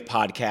history of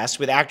podcasts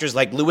with actors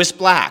like Louis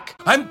Black.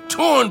 I'm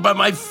torn by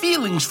my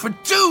feelings for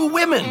 2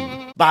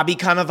 women. Bobby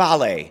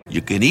Cannavale.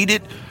 You can eat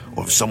it,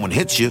 or if someone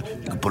hits you,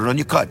 you can put it on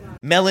your cut.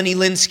 Melanie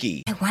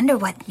Linsky. I wonder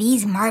what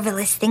these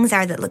marvelous things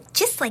are that look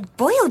just like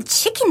boiled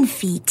chicken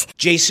feet.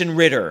 Jason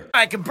Ritter.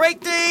 I can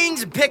break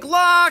things and pick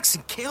locks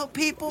and kill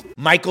people.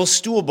 Michael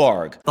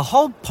Stuhlbarg. The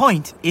whole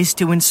point is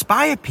to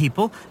inspire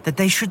people that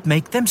they should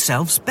make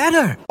themselves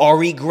better.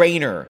 Ari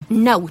Grainer.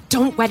 No,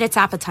 don't whet its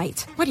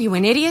appetite. What are you,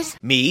 an idiot?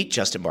 Me,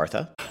 Justin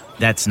Bartha.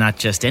 That's not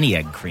just any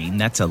egg cream,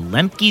 that's a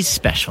Lemke's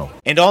special.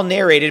 And all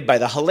narrated by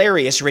the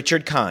hilarious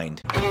Richard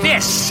Kind.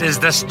 This is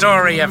the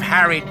story of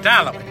Harry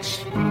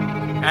Dalowitz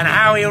and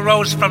how he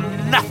rose from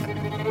nothing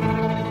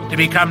to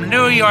become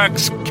New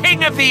York's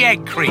King of the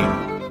Egg Cream.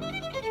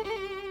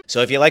 So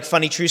if you like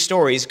funny true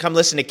stories, come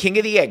listen to King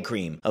of the Egg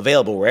Cream,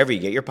 available wherever you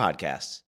get your podcasts.